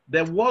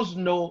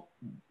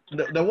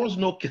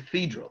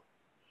cathedral.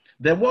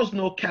 There was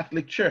no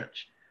Catholic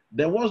Church.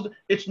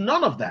 It's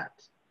none of that.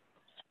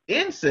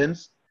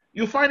 Incense,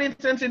 you find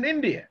incense in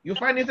India. You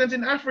find incense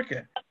in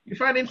Africa. You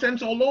find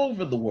incense all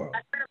over the world.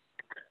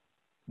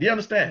 Do you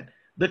understand?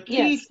 The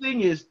key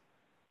thing is,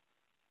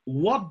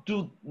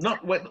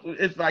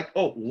 it's like,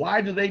 oh, why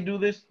do they do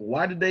this?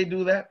 Why did they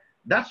do that?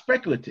 That's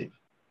speculative.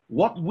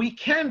 What we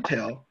can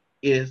tell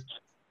is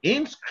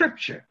in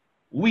Scripture,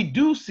 we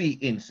do see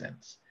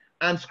incense.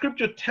 And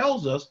Scripture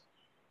tells us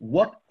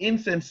what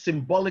incense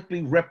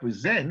symbolically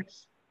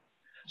represents.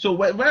 So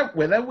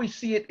whether we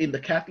see it in the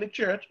Catholic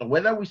Church or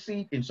whether we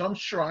see it in some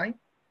shrine,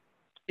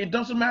 it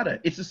doesn't matter.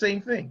 It's the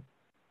same thing.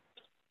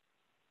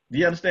 Do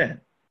you understand?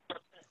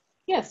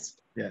 Yes.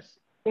 Yes.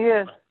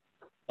 Yes.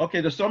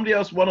 Okay, does somebody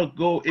else want to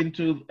go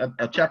into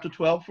a chapter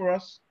 12 for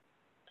us?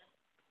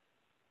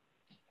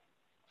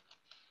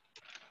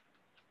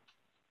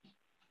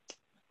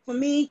 For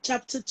me,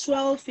 chapter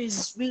 12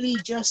 is really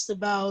just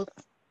about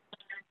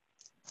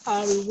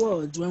our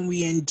reward when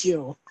we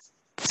endure.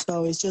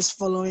 So it's just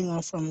following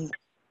on from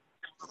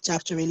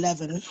chapter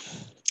 11,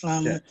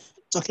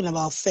 talking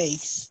about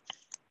faith.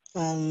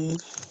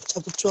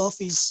 Chapter 12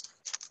 is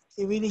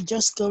really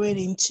just going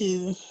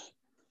into,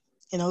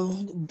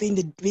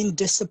 being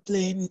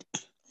disciplined,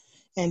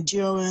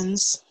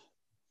 endurance,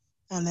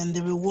 and then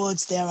the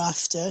rewards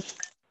thereafter.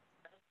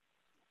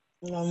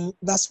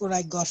 That's what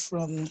I got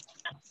from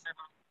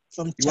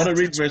You want to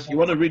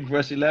read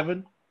verse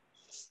 11?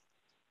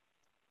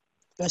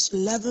 Verse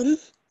 11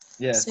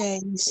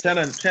 says 10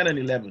 and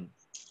 11.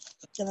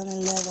 10 and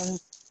 11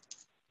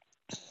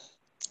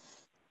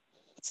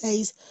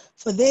 says,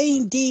 for they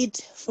indeed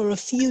for a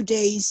few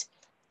days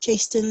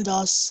chastened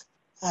us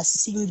as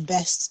seemed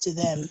best to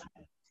them,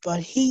 but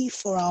he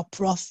for our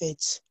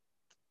profit,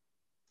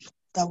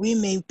 that we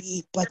may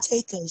be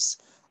partakers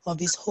of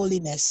his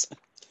holiness.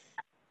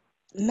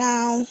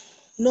 Now,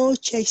 no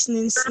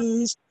chastening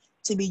seems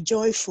to be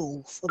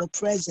joyful for the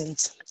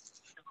present,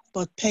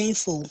 but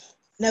painful.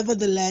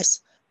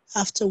 Nevertheless,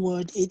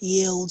 afterward it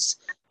yields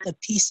the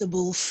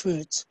peaceable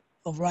fruit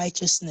of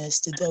righteousness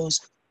to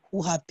those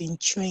who have been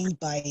trained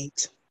by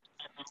it.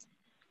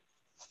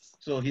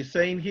 So he's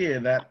saying here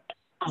that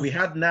we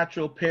had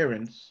natural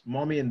parents,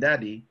 mommy and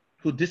daddy,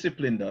 who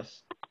disciplined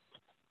us.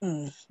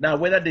 Mm. Now,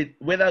 whether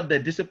the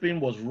discipline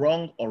was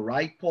wrong or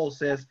right, Paul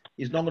says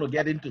he's not going to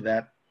get into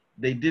that.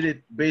 They did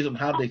it based on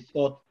how they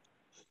thought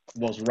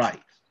was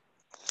right.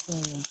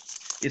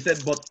 Mm. He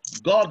said, but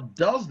God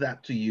does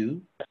that to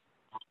you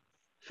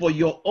for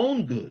your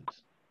own good.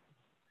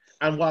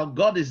 And while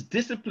God is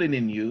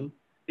disciplining you,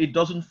 it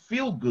doesn't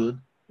feel good.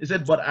 He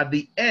said, but at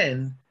the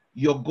end,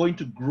 you're going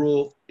to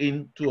grow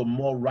into a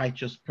more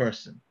righteous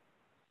person.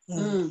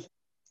 Mm.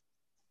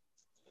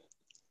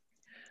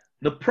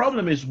 The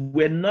problem is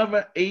we're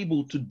never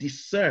able to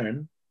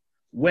discern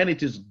when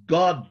it is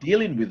God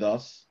dealing with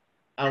us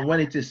and when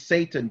it is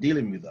Satan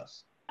dealing with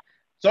us.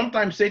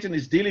 Sometimes Satan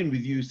is dealing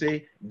with you, you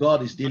say,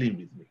 God is dealing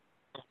with me.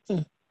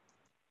 Mm.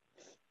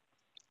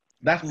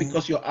 That's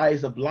because your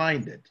eyes are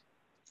blinded.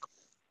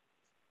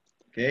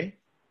 Okay?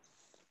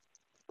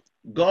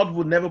 God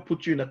would never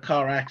put you in a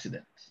car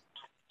accident.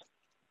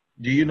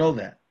 Do you know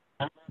that?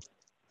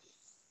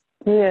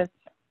 Yes.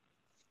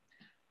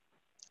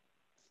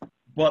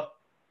 But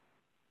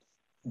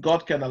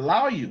God can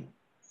allow you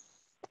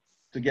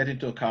to get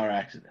into a car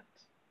accident.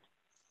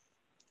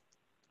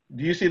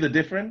 Do you see the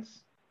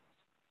difference?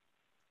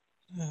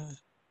 Mm.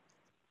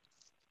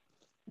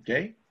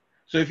 Okay?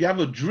 So if you have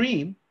a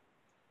dream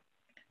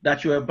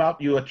that you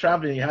were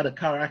traveling, you had a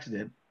car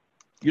accident,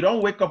 you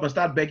don't wake up and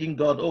start begging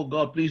God, oh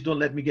God, please don't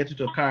let me get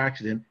into a car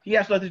accident. He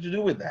has nothing to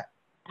do with that.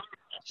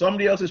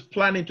 Somebody else is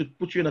planning to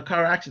put you in a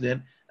car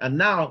accident, and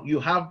now you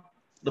have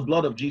the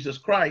blood of Jesus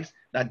Christ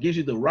that gives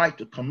you the right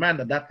to command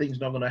that thing's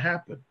not going to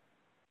happen.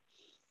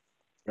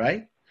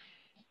 Right?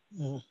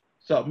 Mm.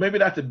 So maybe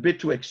that's a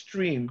bit too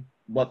extreme,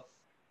 but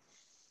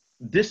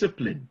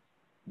discipline.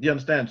 Do you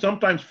understand?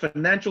 Sometimes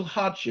financial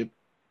hardship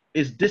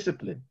is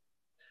discipline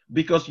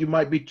because you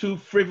might be too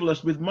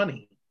frivolous with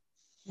money.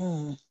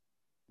 Mm.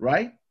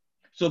 Right?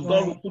 So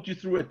God will put you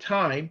through a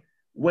time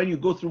when you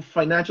go through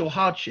financial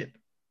hardship.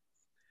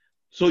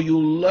 So you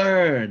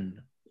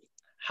learn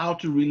how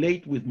to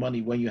relate with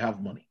money when you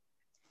have money.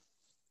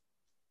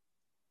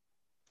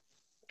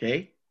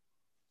 Okay?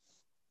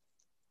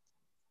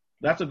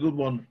 That's a good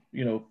one,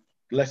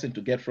 lesson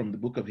to get from the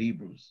book of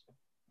Hebrews.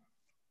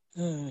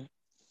 Mm.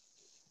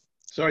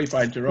 Sorry if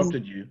I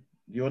interrupted you.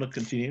 Do you want to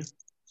continue?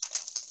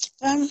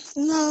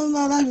 No,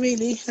 not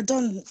really. I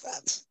don't.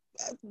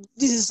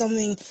 This is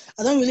something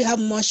I don't really have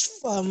much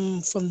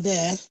from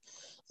there,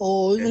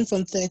 or even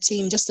from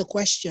 13. Just a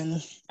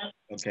question.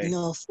 Okay.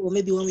 For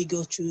maybe when we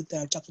go through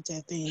the chapter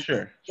 13.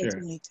 Sure. Yeah.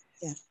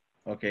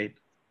 Okay.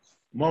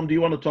 Mom, do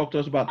you want to talk to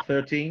us about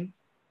 13?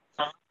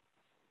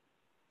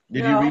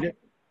 Did you No. read it?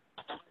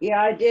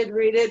 Yeah, I did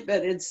read it,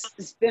 but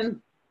it's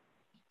been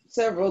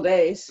several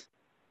days.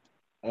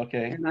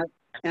 Okay.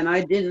 And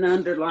I didn't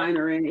underline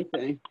or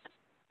anything.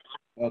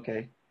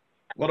 Okay.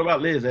 What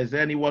about Liz? Is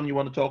there anyone you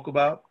want to talk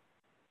about?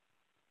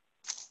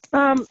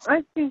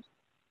 I think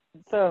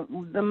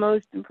the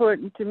most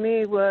important to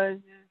me was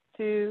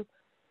to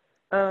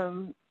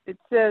it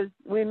says,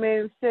 we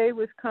may say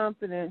with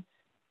confidence,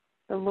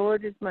 the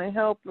Lord is my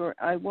helper,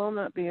 I will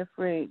not be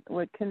afraid.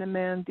 What can a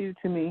man do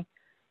to me?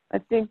 I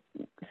think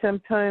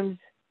sometimes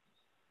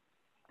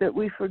that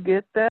we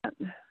forget that,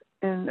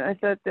 and I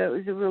thought that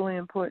was a really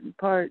important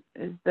part,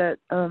 is that,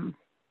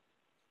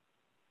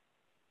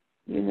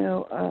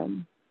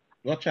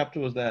 What chapter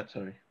was that?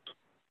 Sorry.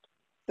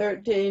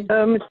 13.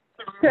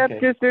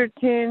 Chapter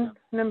 13,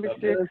 number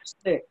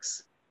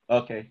 6.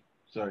 Okay,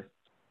 sorry.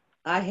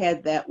 I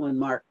had that one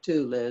marked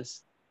too,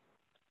 Liz.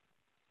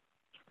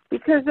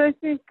 Because I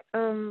think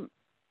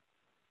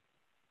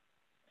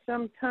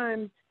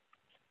sometimes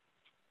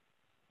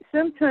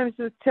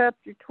with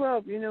chapter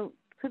 12,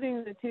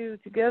 putting the two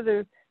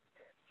together,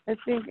 I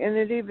think, and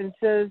it even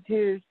says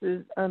here,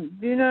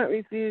 do not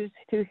refuse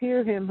to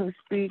hear him who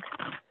speaks,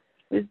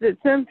 is that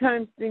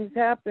sometimes things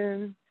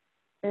happen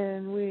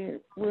and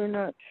we're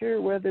not sure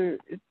whether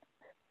it's,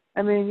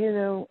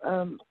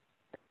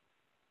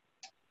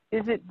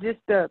 is it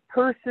just a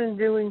person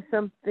doing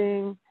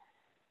something,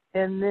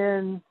 and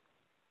then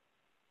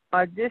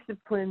our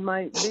discipline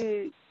might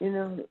be,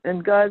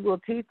 and God will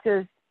teach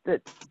us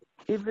that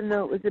even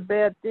though it was a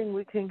bad thing,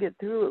 we can get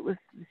through it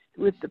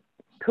with the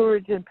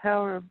courage and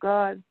power of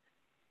God.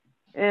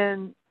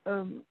 And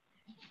and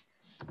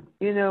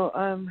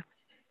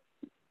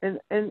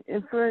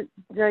for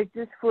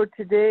just for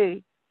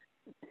today,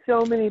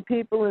 so many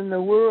people in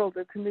the world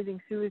are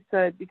committing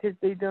suicide because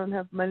they don't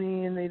have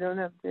money and they don't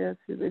have this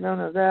or they don't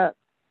have that.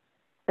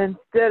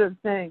 Instead of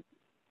saying,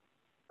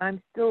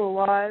 I'm still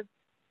alive,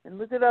 and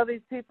look at all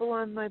these people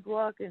on my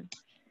block, and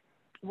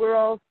we're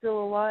all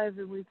still alive,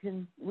 and we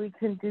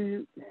can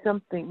do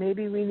something.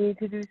 Maybe we need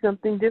to do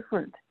something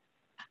different.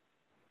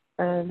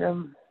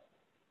 And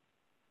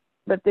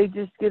but they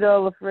just get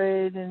all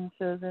afraid, and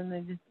so then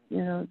they just,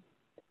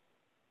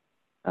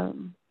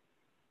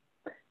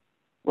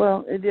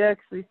 well, it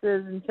actually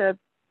says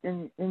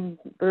in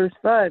verse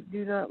 5,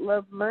 do not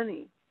love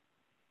money.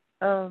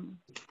 I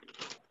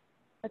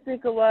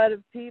think a lot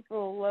of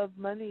people love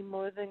money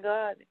more than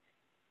God.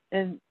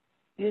 And,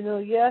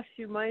 yes,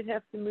 you might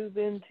have to move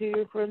into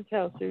your friend's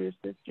house or your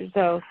sister's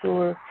house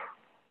or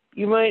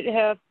you might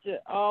have to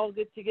all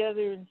get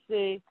together and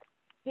say,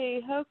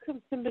 hey, how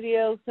come somebody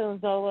else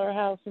owns all our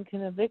house and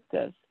can evict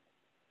us?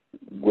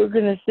 We're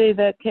going to say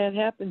that can't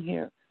happen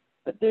here.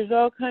 But there's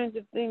all kinds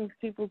of things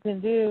people can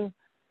do,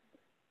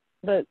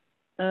 but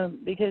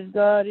because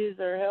God is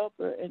our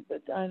helper,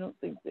 but I don't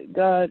think that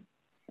God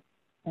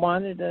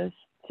wanted us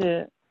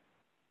to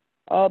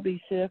all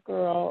be sick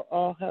or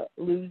all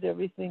lose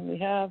everything we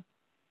have.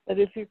 But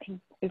if it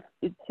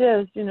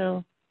says,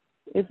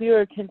 if you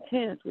are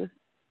content with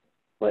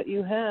what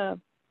you have,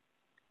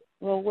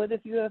 well, what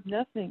if you have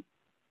nothing?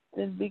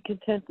 Then be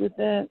content with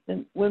that.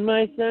 And when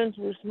my sons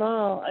were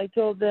small, I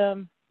told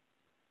them,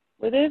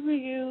 whatever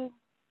you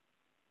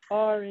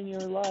are in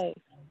your life,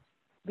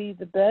 be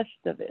the best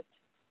of it.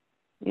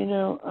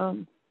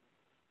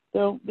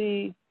 Don't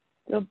be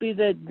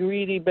that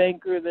greedy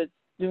banker that's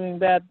doing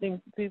bad things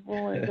to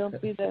people, and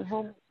don't be that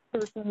homeless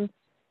person.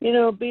 Be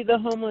the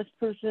homeless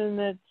person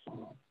that's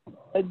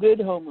a good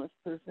homeless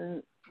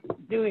person,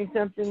 doing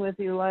something with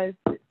your life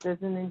that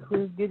doesn't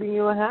include getting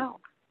you a house.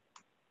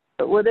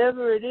 But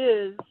whatever it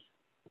is,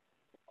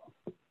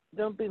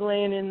 don't be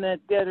laying in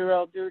that gutter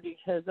all dirty,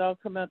 because I'll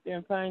come out there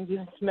and find you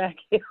and smack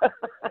you.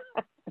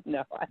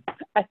 No,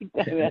 I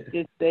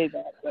just say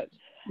that, but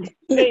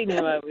they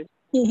knew I was.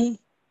 Mm-hmm.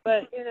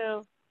 But,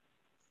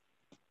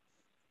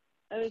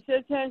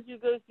 sometimes you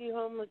go see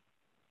homeless.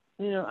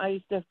 I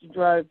used to have to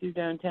drive through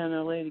downtown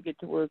LA to get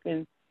to work,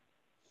 and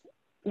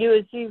you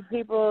would see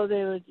people,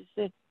 they would just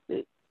say,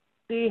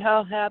 see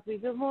how happy,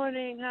 good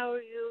morning, how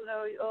are you?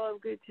 Oh, I'm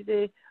good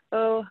today.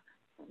 Oh,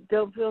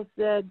 don't feel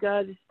sad,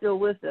 God is still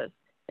with us.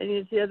 And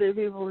you see other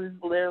people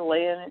just there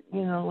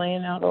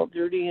laying out all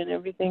dirty and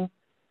everything,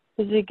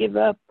 because they give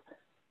up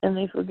and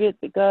they forget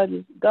that God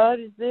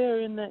is there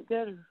in that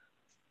gutter.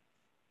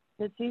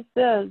 As he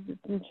says,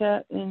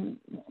 it's in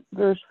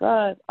verse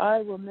 5,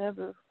 I will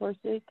never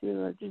forsake you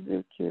or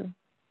desert you.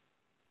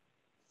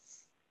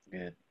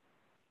 Good.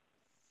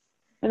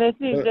 And I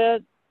think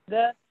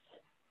that's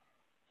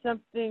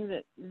something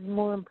that is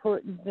more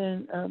important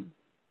than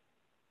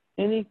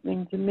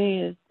anything to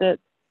me, is that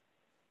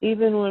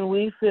even when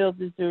we feel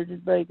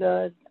deserted by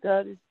God,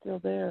 God is still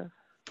there.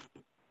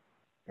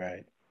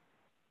 Right.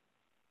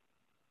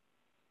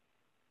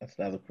 That's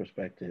another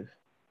perspective.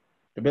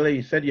 Billy,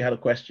 you said you had a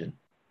question.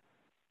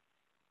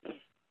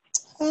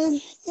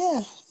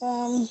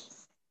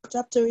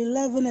 Chapter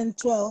 11 and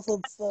 12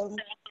 of,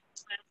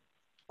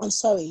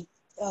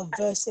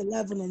 verse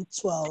 11 and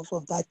 12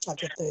 of that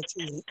chapter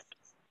 13,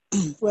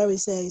 where it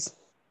says,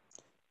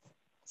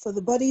 for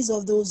the bodies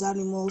of those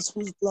animals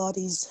whose blood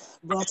is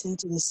brought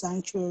into the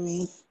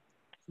sanctuary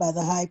by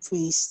the high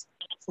priest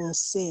for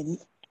sin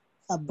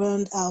are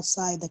burned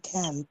outside the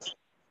camp.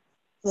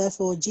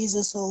 Therefore,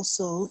 Jesus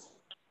also,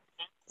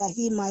 that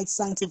he might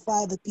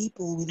sanctify the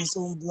people with his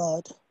own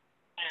blood,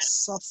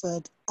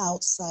 suffered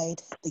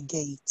outside the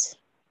gate.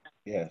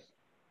 Yes.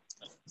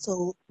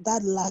 So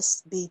that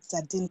last bit,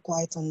 I didn't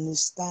quite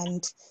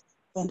understand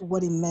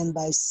what it meant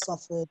by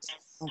suffered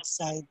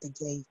outside the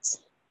gate.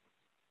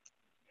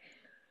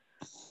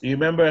 Do you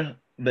remember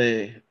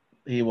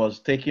he was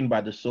taken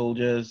by the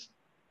soldiers,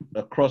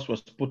 a cross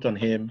was put on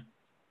him.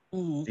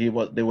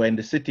 Mm-hmm. They were in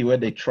the city where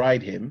they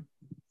tried him,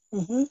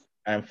 mm-hmm.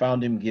 and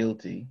found him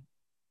guilty,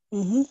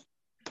 mm-hmm.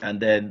 and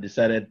then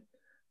decided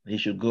he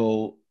should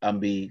go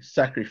and be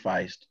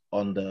sacrificed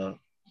on the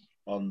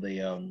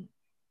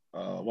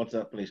what's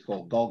that place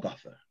called?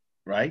 Golgotha,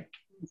 right?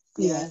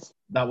 Yes.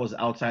 That was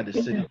outside the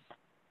city.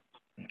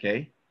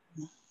 Okay.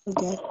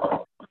 Okay.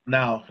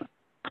 Now,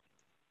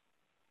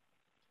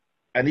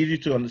 I need you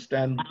to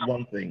understand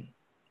one thing.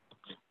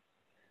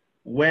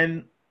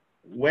 When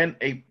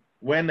an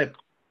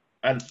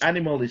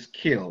animal is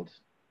killed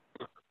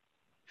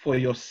for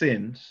your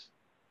sins,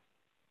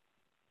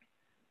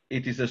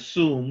 it is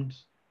assumed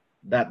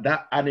that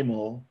that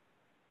animal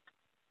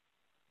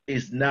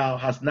has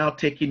now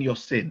taken your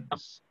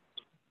sins.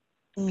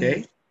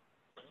 Okay?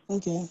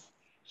 Okay.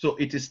 So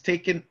it is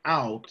taken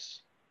out,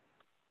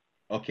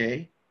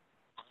 okay?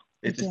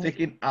 It is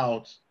taken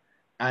out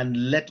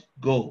and let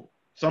go.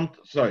 There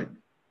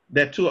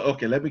are two,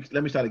 okay, let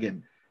me start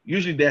again.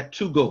 Usually there are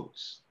two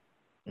goats,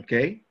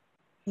 okay?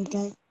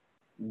 Okay.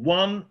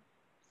 One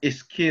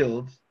is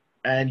killed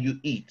and you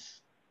eat,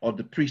 or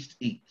the priest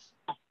eats,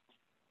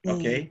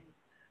 okay?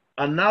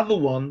 Another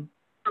one,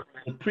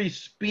 the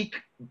priest speak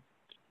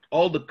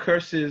all the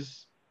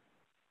curses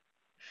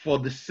for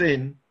the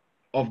sin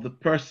of the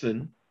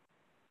person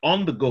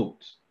on the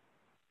goat,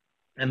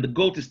 and the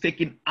goat is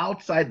taken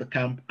outside the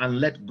camp and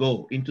let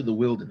go into the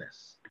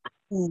wilderness.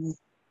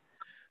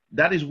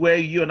 That is where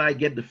you and I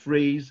get the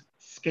phrase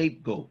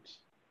scapegoat.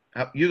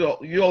 You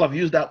all have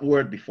used that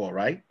word before,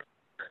 right?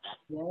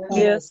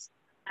 Yes.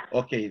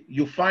 Okay,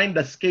 you find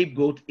the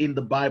scapegoat in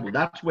the Bible.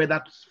 That's where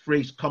that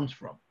phrase comes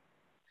from.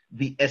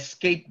 The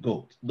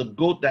scapegoat, the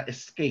goat that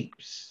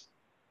escapes.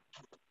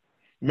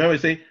 Remember,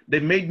 say, they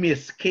made me a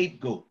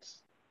scapegoat,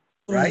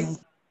 right?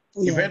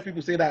 You've heard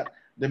people say that,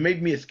 they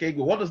made me a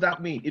scapegoat. What does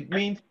that mean? It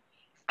means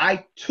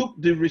I took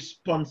the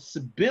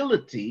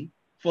responsibility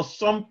for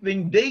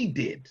something they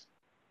did.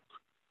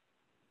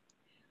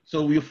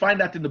 So you find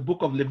that in the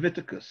book of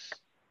Leviticus.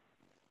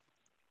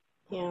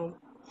 Yeah.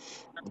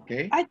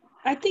 Okay.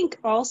 I think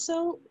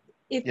also,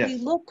 if we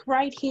Yes. look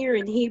right here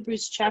in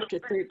Hebrews chapter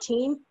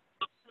 13,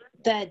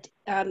 that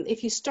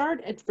if you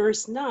start at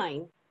verse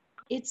 9,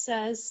 it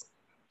says,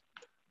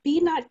 "Be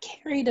not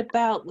carried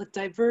about with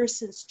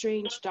diverse and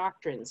strange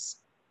doctrines,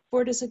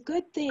 for it is a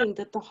good thing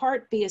that the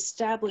heart be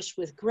established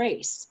with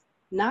grace,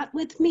 not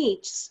with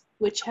meats,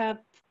 which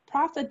have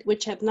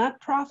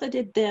not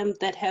profited them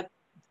that have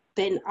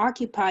been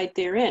occupied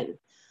therein.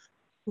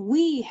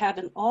 We have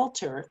an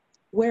altar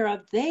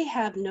whereof they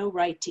have no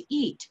right to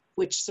eat,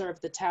 which serve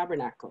the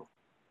tabernacle."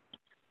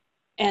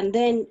 And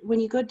then when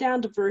you go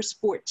down to verse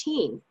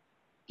 14,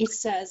 it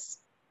says,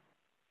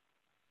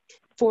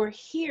 "For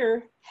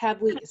here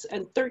have we,"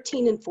 and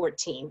 13 and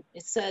 14,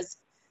 it says,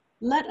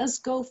 "Let us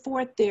go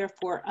forth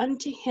therefore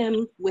unto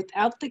him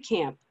without the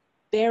camp,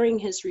 bearing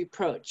his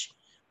reproach.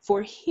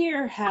 For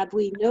here have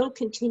we no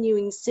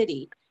continuing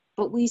city,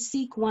 but we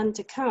seek one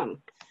to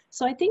come."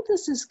 So I think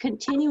this is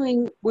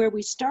continuing where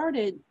we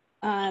started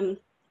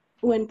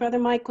when Brother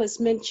Mike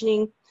was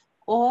mentioning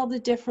all the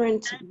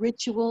different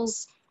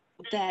rituals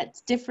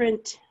that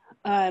different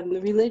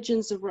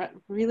religious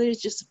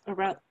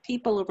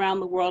people around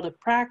the world have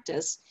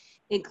practiced,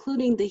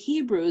 including the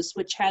Hebrews,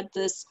 which had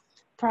this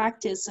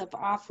practice of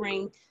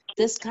offering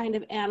this kind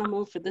of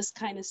animal for this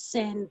kind of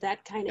sin,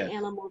 that kind of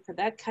animal for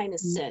that kind of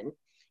sin.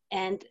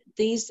 And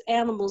these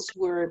animals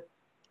were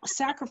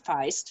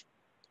sacrificed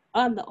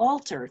on the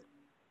altar.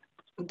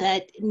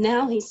 That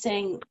now he's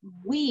saying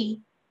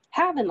we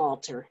have an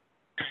altar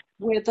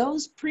where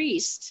those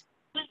priests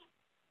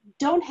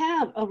don't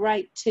have a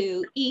right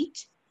to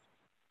eat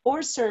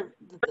or serve,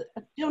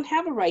 don't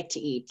have a right to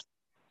eat.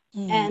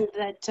 And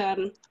that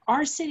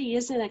our city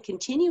isn't a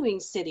continuing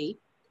city,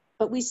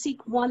 but we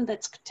seek one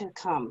that's to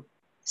come.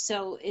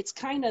 So it's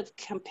kind of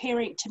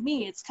comparing, to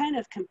me, it's kind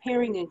of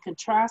comparing and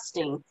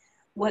contrasting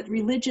what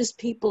religious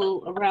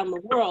people around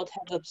the world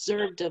have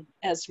observed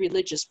as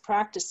religious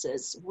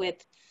practices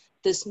with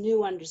this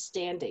new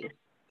understanding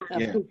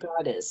of who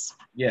God is.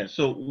 Yeah,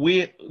 so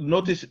we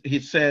notice he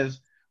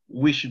says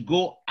we should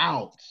go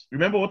out.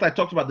 Remember what I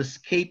talked about, the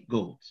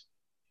scapegoat.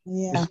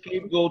 Yeah. The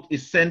scapegoat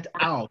is sent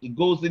out. It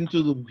goes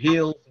into the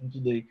hills,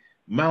 into the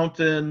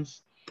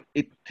mountains.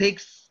 It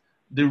takes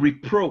the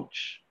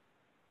reproach.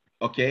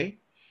 Okay?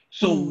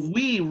 So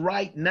we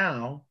right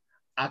now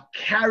are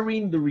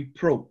carrying the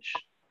reproach.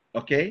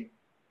 Okay?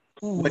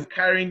 We're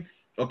carrying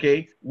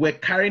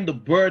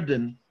the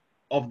burden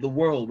of the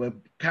world. We're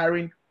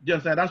carrying, do you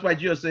understand? That's why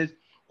Jesus says,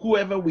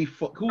 whoever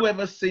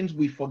sins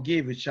we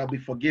forgive, it shall be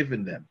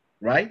forgiven them.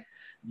 Right?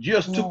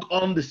 Jesus took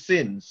on the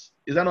sins.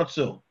 Is that not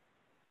so?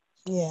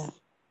 Yeah.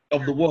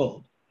 Of the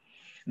world.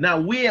 Now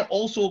we are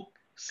also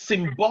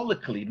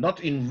symbolically,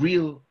 not in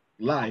real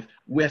life,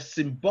 we're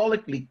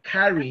symbolically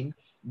carrying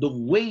the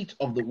weight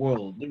of the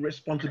world, the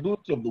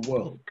responsibility of the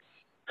world.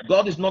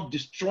 God is not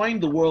destroying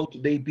the world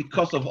today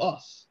because of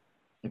us.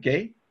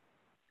 Okay?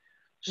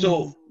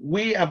 So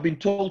we have been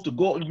told to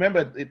go.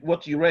 Remember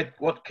what you read,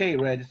 what Kay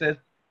read. It says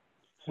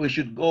we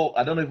should go.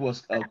 I don't know if it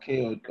was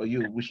Kay or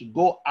you. We should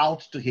go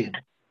out to him.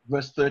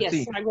 Verse 13.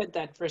 Yes, I read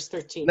that, verse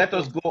 13. Let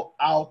us go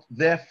out,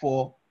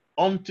 therefore,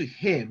 unto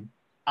him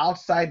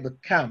outside the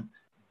camp,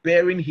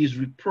 bearing his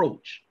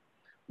reproach.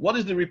 What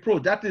is the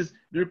reproach? That is,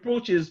 the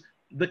reproach is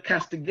the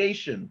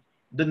castigation,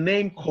 the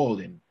name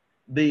calling,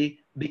 the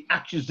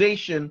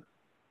accusation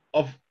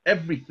of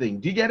everything.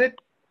 Do you get it?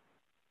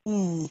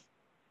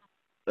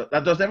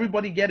 Does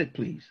everybody get it,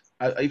 please?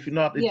 If you're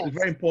not, it's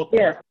very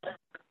important.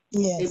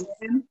 Yes.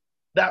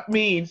 That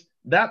means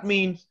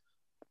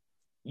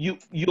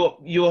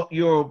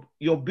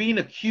you're being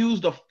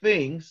accused of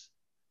things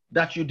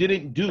that you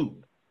didn't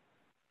do.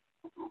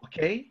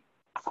 Okay?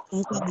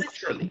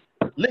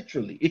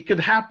 Literally, it could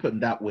happen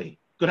that way.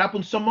 It could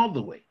happen some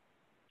other way.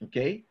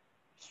 Okay?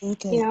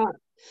 Yeah,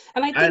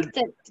 and I think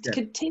that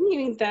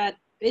continuing that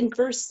in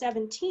verse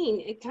 17,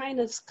 it kind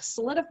of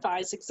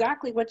solidifies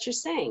exactly what you're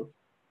saying.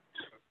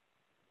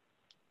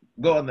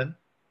 Go on then.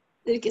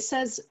 It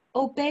says,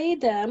 "Obey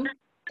them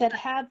that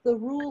have the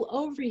rule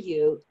over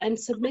you and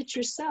submit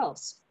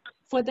yourselves,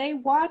 for they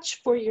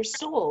watch for your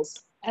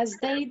souls as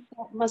they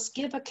must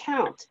give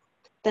account,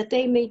 that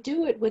they may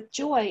do it with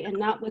joy and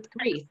not with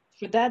grief,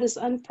 for that is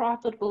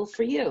unprofitable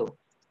for you."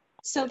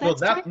 So that's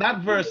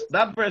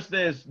that verse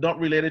there is not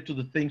related to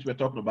the things we're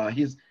talking about.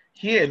 This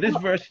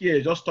verse here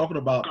is just talking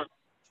about.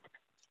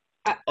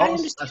 I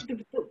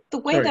understand the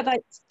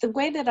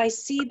way that I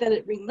see that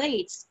it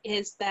relates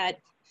is that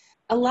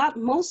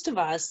most of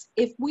us,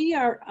 if we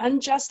are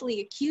unjustly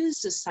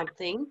accused of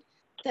something,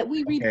 that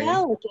we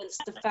rebel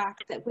against the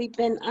fact that we've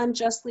been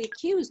unjustly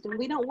accused, and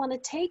we don't want to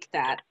take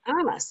that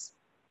on us.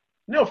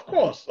 No, of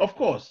course.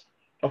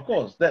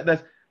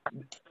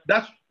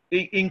 That's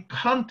in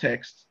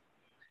context.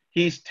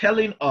 He's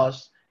telling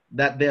us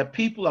that there are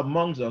people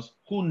amongst us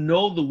who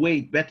know the way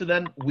better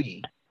than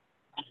we,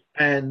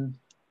 and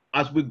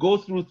as we go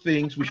through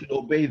things, we should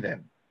obey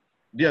them.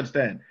 Do you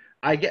understand?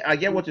 I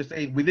get what you're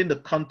saying within the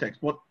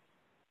context, but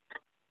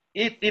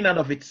it in and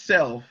of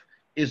itself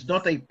is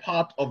not a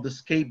part of the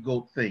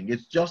scapegoat thing.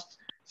 It's just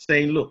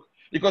saying, look,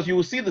 because you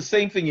will see the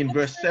same thing in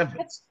verse 7.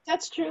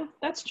 That's true.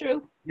 That's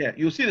true. Yeah,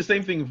 you'll see the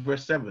same thing in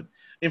verse 7.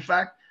 In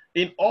fact,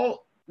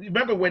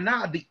 remember, we're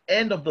now at the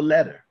end of the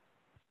letter.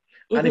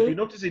 And if you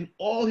notice in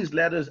all his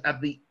letters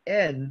at the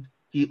end,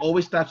 he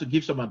always starts to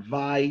give some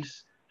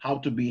advice, how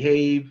to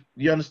behave.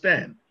 Do you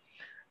understand?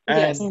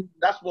 And Yes.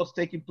 that's what's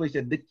taking place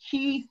here. The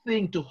key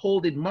thing to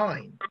hold in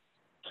mind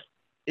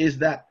is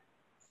that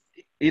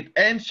it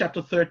ends,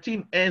 chapter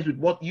 13 ends with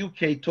what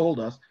UK told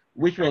us,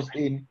 which was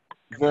in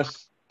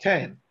verse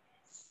 10.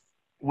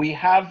 We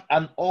have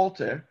an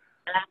altar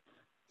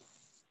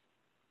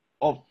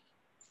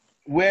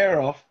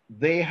whereof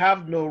they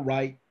have no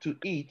right to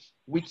eat,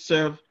 which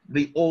serve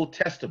the Old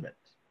Testament.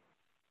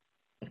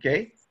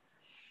 Okay?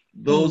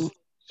 So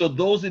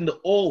those in the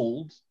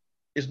Old,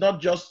 it's not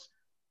just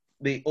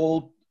the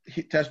Old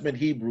Testament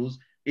Hebrews,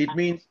 it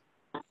means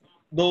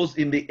those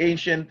in the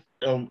ancient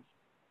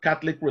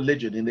Catholic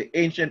religion, in the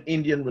ancient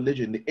Indian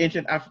religion, the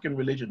ancient African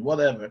religion,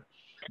 whatever.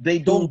 They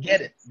don't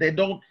get it.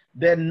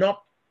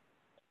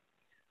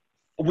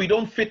 We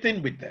don't fit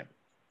in with them.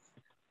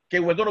 Okay,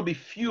 we're going to be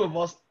few of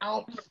us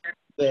out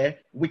there.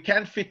 We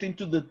can't fit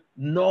into the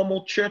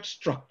normal church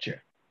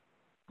structure.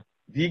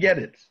 Do you get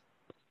it?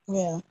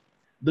 Yeah.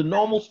 The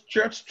normal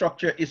church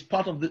structure is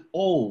part of the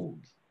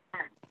old.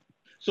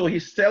 So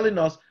he's telling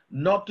us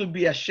not to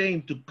be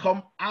ashamed to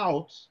come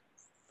out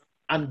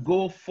and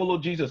go follow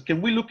Jesus. Can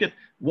we look at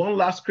one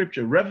last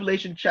scripture?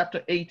 Revelation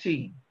chapter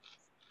 18.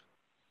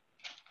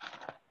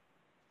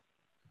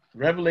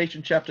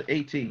 Revelation chapter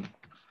 18.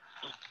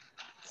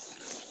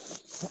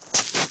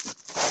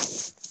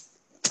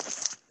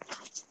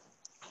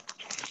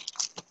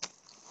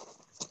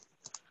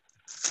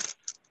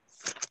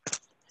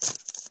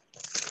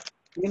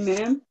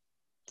 Amen.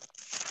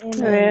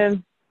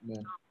 Amen.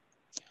 Amen.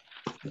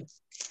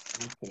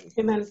 Okay.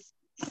 Amen.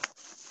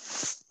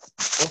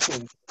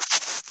 Okay.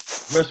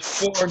 Verse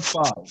 4 and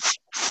 5.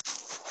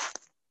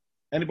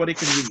 Anybody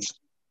can read.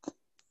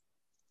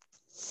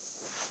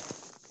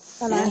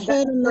 And I And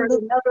heard I heard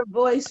another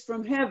voice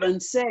from heaven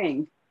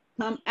saying,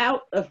 "Come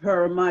out of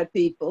her, my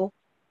people,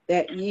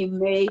 that ye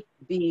may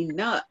be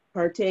not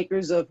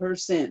partakers of her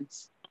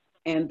sins,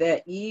 and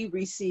that ye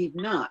receive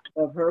not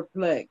of her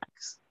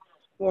plagues.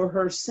 For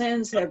her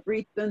sins have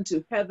reached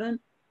unto heaven,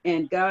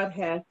 and God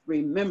hath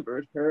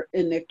remembered her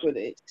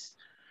iniquities."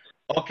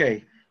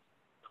 Okay.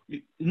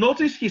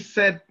 Notice he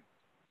said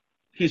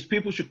his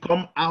people should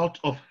come out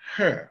of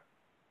her.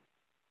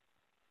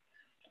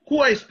 Who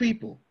are his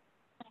people?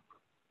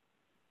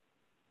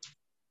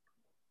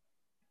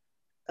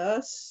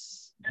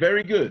 Us.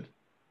 Very good.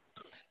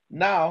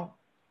 Now,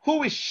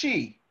 who is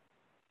she?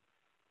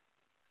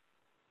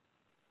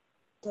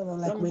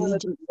 like someone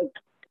religion.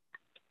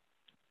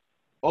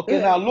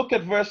 Okay, now look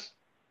at verse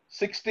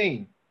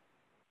 16.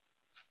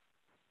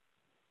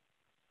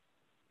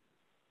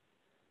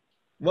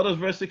 What does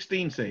verse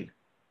 16 say?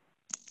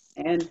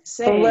 And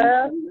saying,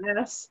 Alas.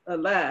 "Alas,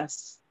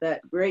 alas,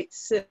 that great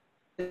city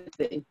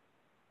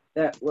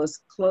that was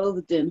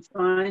clothed in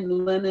fine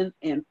linen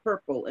and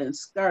purple and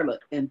scarlet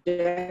and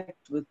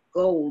decked with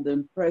gold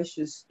and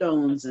precious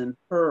stones and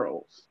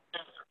pearls."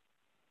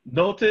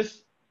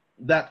 Notice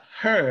that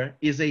her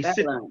is a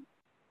city. Babylon.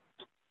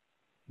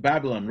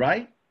 Babylon,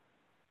 right?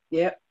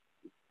 Yep.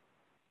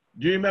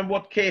 Do you remember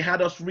what Kay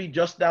had us read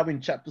just now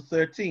in chapter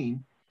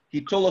 13?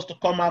 He told us to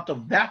come out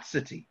of that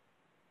city.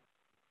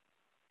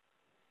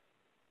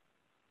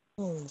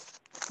 Do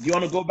you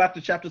want to go back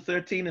to chapter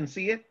 13 and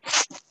see it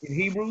in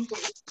Hebrews?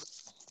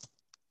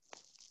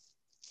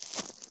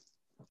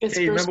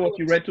 Kay, remember what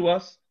you read to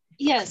us?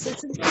 Yes,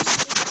 it's in verse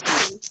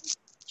 13.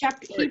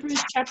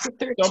 Hebrews chapter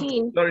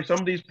 13. Some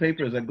of these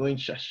papers are going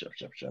shush.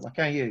 I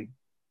can't hear you.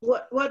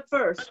 What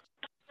first?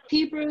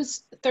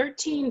 Hebrews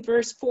 13,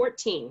 verse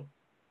 14.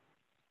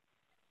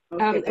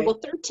 Okay.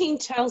 13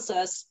 tells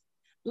us,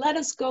 "Let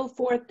us go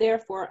forth,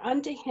 therefore,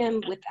 unto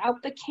him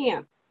without the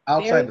camp."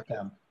 Outside the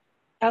camp.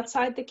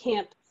 Outside the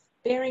camp,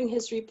 bearing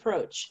his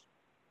reproach.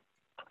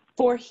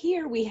 "For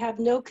here we have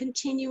no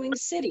continuing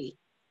city,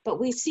 but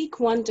we seek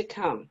one to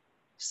come."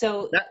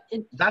 So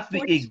that's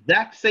the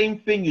exact same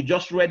thing you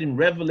just read in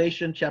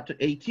Revelation chapter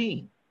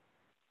 18.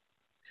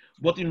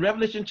 But in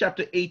Revelation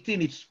chapter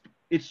 18,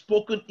 it's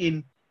spoken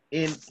in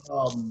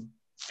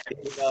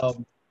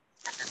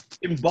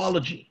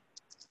symbology.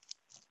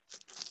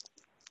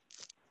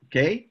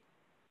 Okay?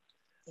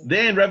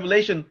 There in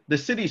Revelation, the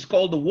city is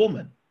called the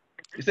woman.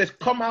 It says,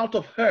 "Come out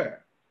of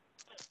her,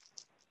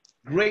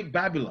 great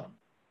Babylon."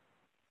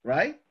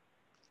 Right?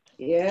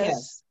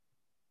 Yes.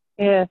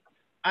 Yes.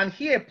 And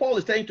here Paul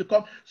is saying to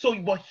come. So,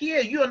 but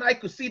here you and I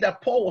could see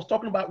that Paul was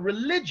talking about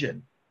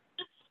religion.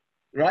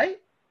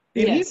 Right?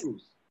 In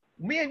Hebrews.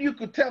 Me and you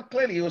could tell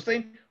clearly he was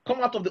saying,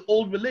 come out of the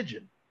old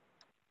religion.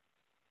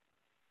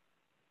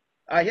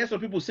 I hear some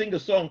people sing a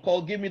song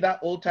called "Give Me That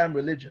Old Time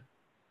Religion."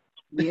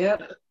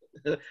 Yep.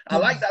 I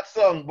like that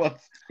song,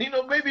 but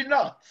maybe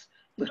not.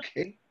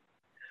 Okay.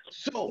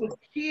 So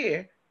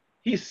here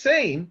he's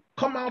saying,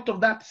 come out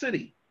of that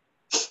city.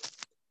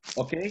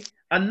 Okay.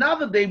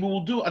 Another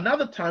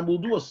time we'll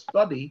do a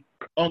study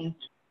on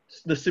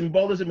the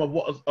symbolism of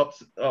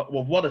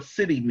what a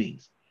city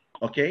means.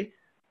 Okay?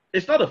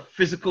 It's not a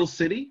physical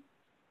city.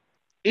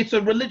 It's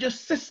a religious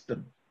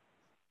system,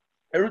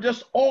 a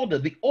religious order,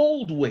 the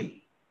old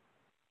way.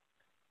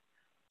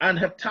 And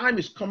her time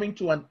is coming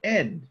to an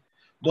end.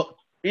 But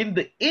in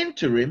the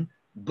interim,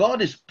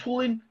 God is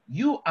pulling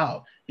you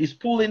out. He's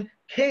pulling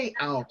Kay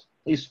out.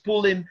 He's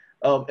pulling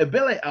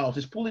Ebele out.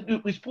 He's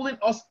pulling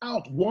us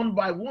out one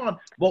by one.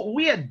 But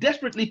we are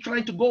desperately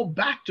trying to go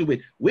back to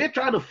it. We're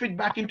trying to fit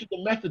back into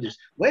the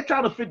Methodists. We're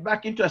trying to fit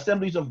back into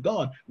Assemblies of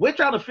God. We're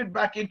trying to fit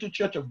back into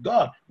Church of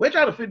God. We're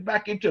trying to fit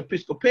back into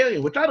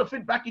Episcopalian. We're trying to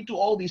fit back into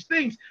all these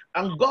things.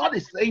 And God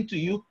is saying to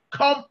you,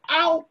 come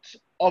out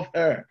of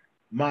her,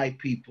 my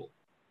people.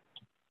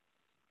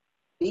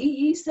 Be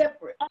ye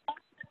separate.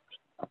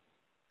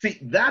 See,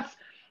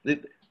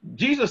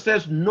 Jesus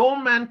says no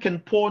man can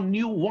pour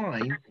new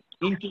wine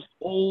into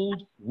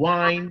old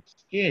wine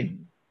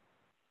skin.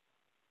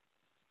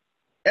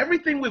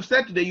 Everything we've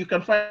said today, you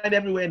can find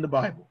everywhere in the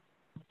Bible.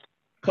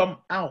 Come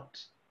out.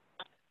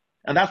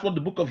 And that's what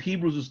the book of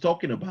Hebrews is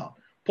talking about.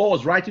 Paul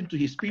was writing to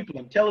his people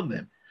and telling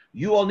them,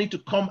 you all need to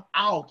come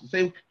out and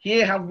say,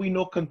 here have we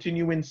no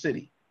continuing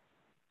city.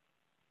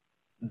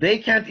 They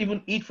can't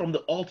even eat from the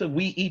altar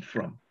we eat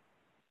from.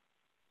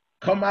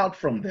 Come out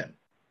from them.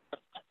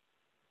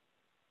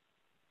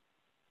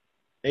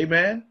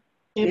 Amen?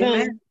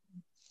 Amen.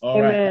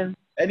 All right. Amen.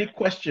 Any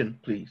question,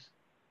 please?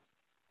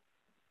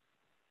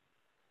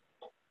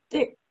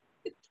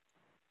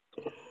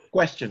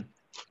 Question.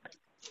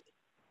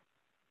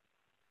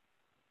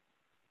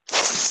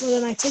 So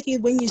then I take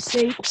it when you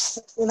say,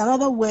 in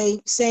another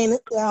way, saying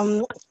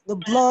the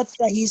blood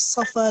that he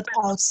suffered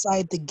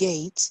outside the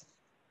gate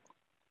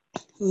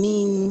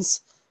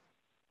means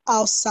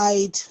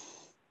outside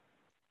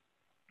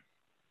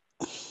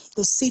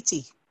the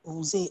city.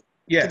 Was it?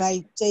 Yes. Did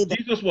I say that?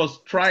 Jesus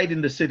was tried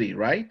in the city,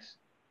 right?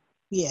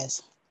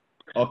 Yes.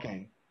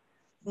 Okay.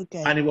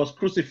 Okay. And he was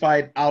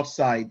crucified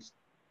outside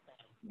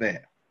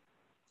there.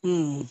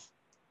 Okay.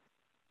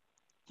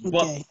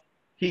 But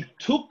he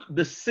took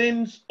the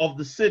sins of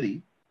the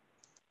city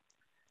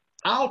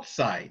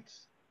outside.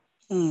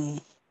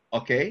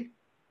 Okay?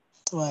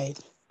 Right.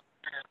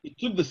 He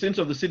took the sins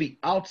of the city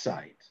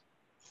outside.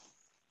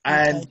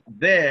 And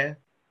there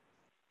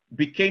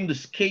became the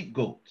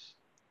scapegoat,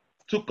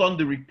 took on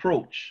the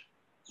reproach.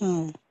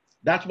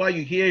 That's why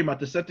you hear him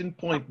at a certain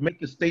point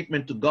make a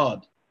statement to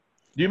God.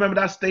 Do you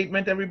remember that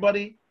statement,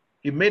 everybody?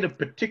 He made a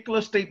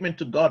particular statement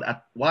to God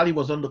while he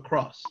was on the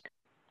cross.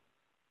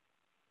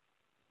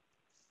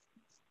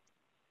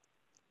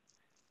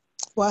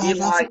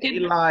 Eli,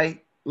 Eli,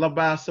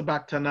 lama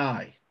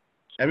sabachthani.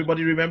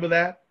 Everybody remember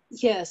that?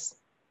 Yes.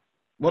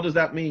 What does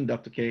that mean,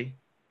 Dr. K?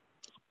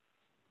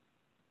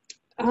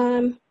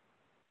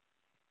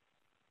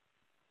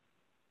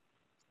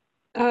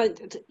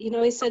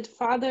 He said,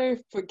 Father,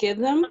 forgive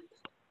them.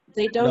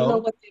 They don't know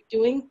what they're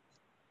doing.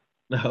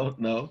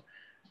 No.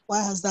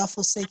 Why hast thou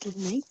forsaken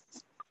me?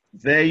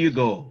 There you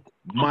go.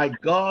 My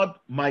God,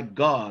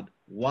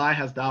 why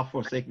hast thou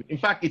forsaken me? In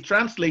fact, it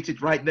translates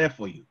it right there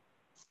for you.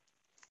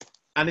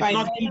 And it's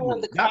not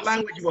Hebrew. That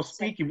language he was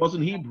speaking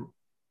wasn't Hebrew.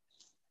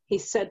 He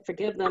said,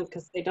 forgive them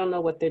because they don't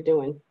know what they're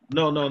doing.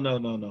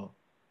 No.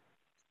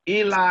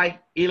 Eli,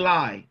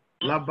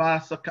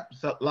 lama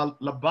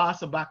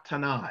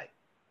sabachthani.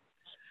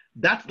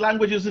 That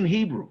language is in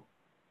Hebrew.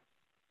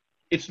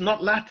 It's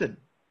not Latin.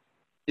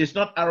 It's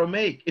not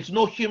Aramaic. It's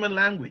no human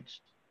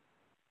language.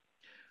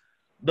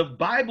 The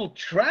Bible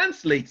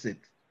translates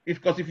it,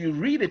 because if you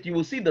read it, you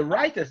will see the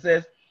writer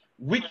says,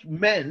 which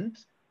meant,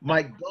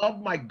 my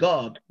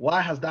God,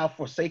 why hast thou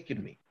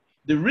forsaken me?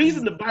 The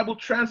reason the Bible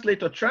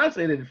translator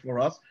translated it for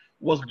us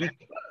was because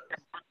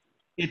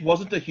it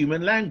wasn't a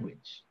human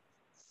language.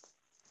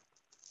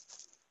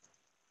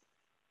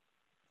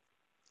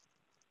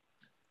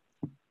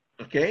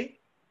 Okay?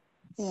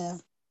 Yeah.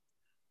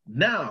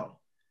 Now,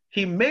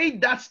 he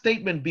made that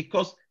statement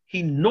because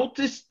he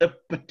noticed a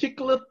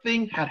particular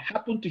thing had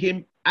happened to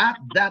him at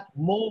that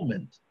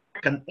moment.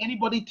 Can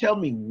anybody tell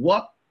me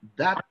what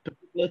that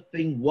particular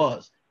thing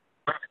was?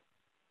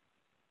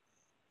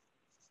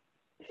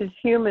 His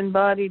human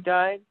body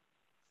died?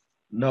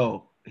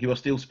 No, he was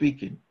still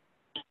speaking.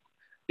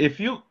 If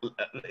you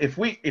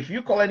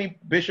call any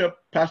bishop,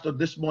 pastor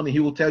this morning, he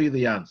will tell you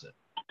the answer.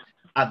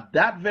 At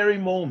that very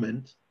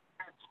moment,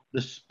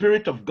 the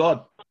Spirit of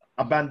God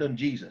abandoned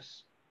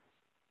Jesus.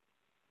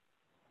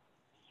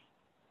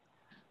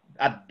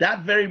 At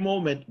that very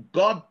moment,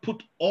 God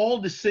put all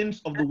the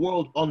sins of the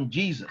world on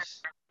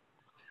Jesus,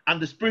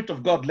 and the Spirit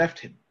of God left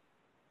him,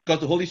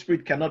 because the Holy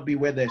Spirit cannot be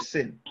where there's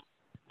sin.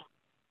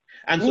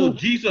 And so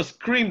Jesus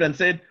screamed and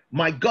said,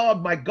 my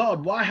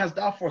God, why hast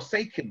thou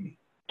forsaken me?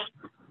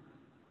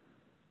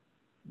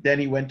 Then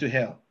he went to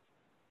hell.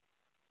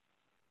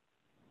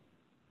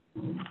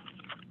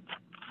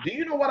 Do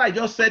you know what I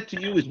just said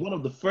to you is one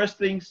of the first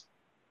things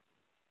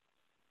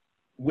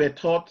you're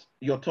taught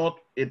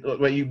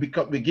when you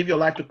give your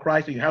life to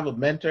Christ and you have a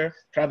mentor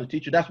trying to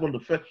teach you? That's one of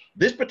the first.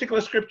 This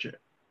particular scripture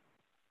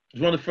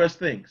It's one of the first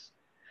things.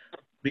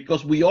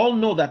 Because we all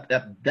know that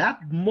at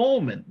that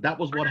moment, that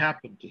was what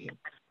happened to him.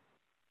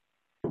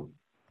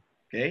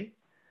 Okay?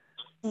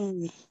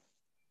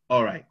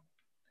 All right.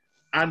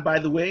 And by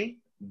the way,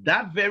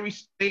 that very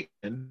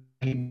statement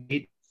he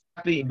made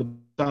exactly in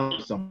the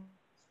Psalm.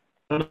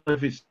 I don't know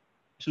if it's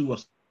to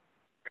us.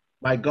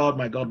 My God,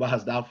 why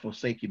hast thou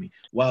forsaken me?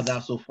 While thou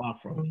so far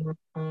from me.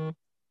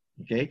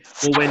 Okay?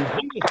 But when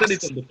Jesus said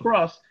it on the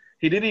cross,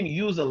 he didn't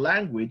use a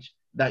language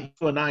that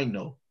you and I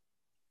know.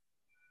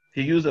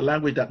 He used a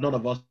language that none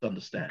of us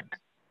understand.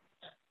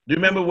 Do you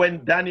remember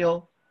when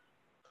Daniel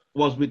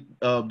was with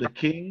the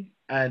king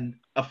and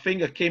a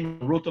finger came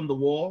and wrote on the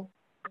wall?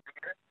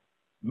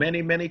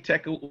 Many, many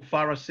tekel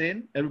ufara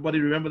sin.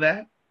 Everybody remember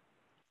that?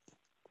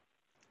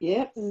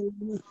 Yep.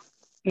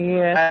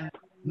 Yeah. And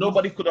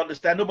nobody could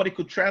understand. Nobody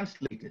could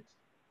translate it.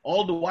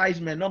 All the wise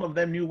men, none of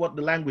them knew what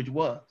the language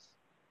was.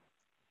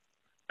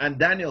 And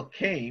Daniel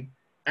came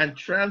and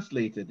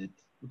translated it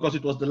because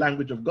it was the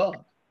language of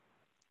God.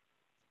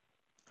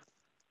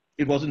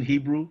 It wasn't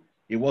Hebrew.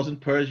 It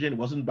wasn't Persian. It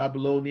wasn't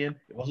Babylonian.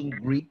 It wasn't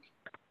Greek.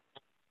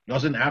 It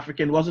wasn't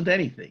African. It wasn't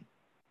anything.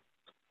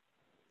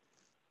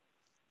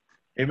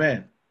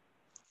 Amen.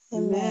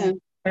 Amen.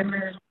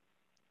 Amen.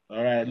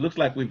 All right. Looks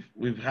like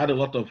we've had a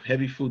lot of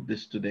heavy food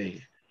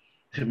today.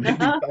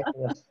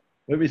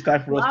 Maybe it's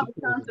time for us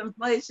to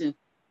contemplation.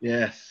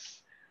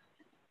 Yes.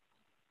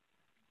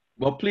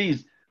 Well,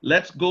 please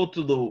let's go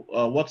to the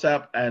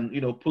WhatsApp and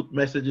put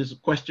messages,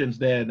 questions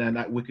there, and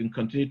then we can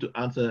continue to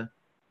answer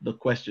the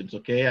questions.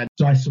 Okay.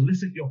 So I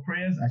solicit your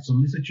prayers. I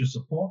solicit your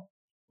support.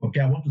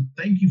 Okay. I want to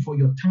thank you for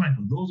your time.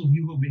 For those of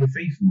you who have been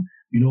faithful,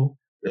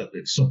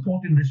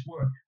 supporting this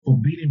work, for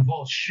being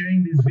involved,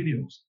 sharing these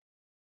videos.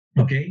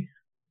 Okay.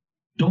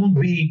 Don't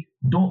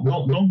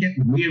get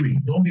weary.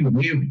 Don't be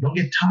weary. Don't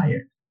get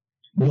tired.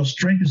 Your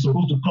strength is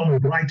supposed to come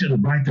brighter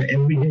and brighter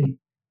every day.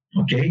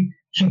 Okay?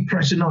 Keep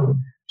pressing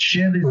on.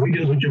 Share these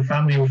videos with your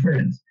family and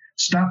friends.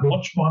 Start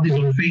watch parties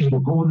on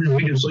Facebook over this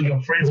video so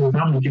your friends and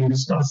family can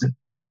discuss it.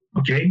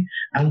 Okay?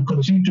 And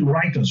continue to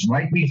write us.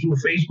 Write me through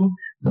Facebook.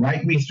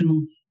 Write me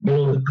through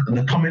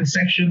the comment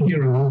section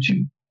here on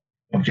YouTube.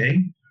 Okay?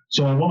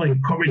 So I want to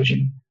encourage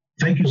you.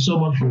 Thank you so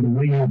much for the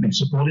way you've been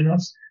supporting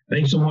us.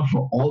 Thanks so much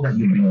for all that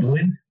you've been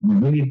doing. We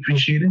really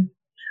appreciate it.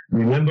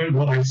 Remember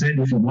what I said,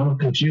 if you want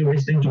to continue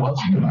listening to us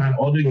via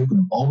audio, you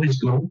can always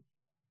go,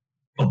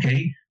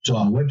 okay, to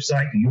our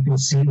website. You can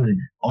see the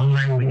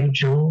online radio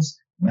channels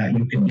that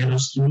you can get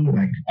us through.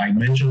 Like I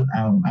mentioned,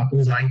 Apple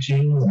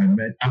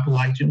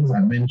iTunes, I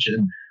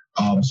mentioned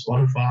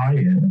Spotify,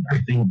 and I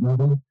think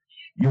Google.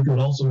 You can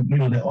also,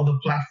 there are other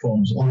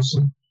platforms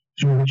also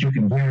through which you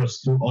can hear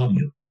us through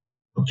audio.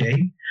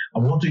 Okay? I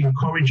want to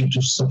encourage you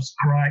to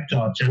subscribe to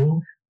our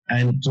channel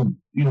and to,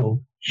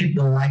 hit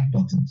the like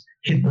buttons.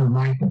 Hit the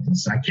like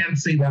buttons. I can't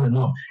say that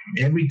enough.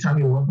 Every time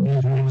you watch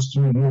these videos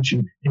through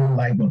YouTube, hit the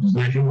like buttons.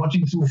 Now, if you're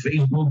watching through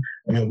Facebook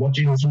or you're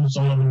watching through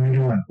some other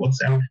video like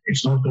WhatsApp,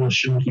 it's not going to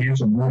show here,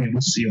 so you won't be able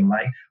to see a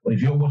like. But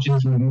if you're watching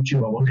through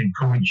YouTube, I want to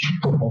encourage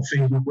you, or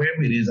Facebook,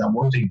 wherever it is, I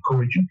want to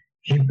encourage you,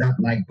 hit that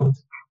like button.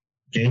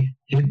 Okay?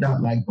 Hit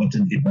that like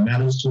button. It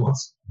matters to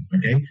us.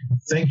 Okay?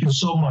 Thank you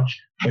so much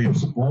for your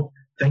support.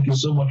 Thank you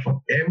so much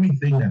for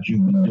everything that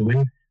you've been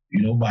doing,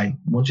 by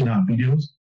watching our videos.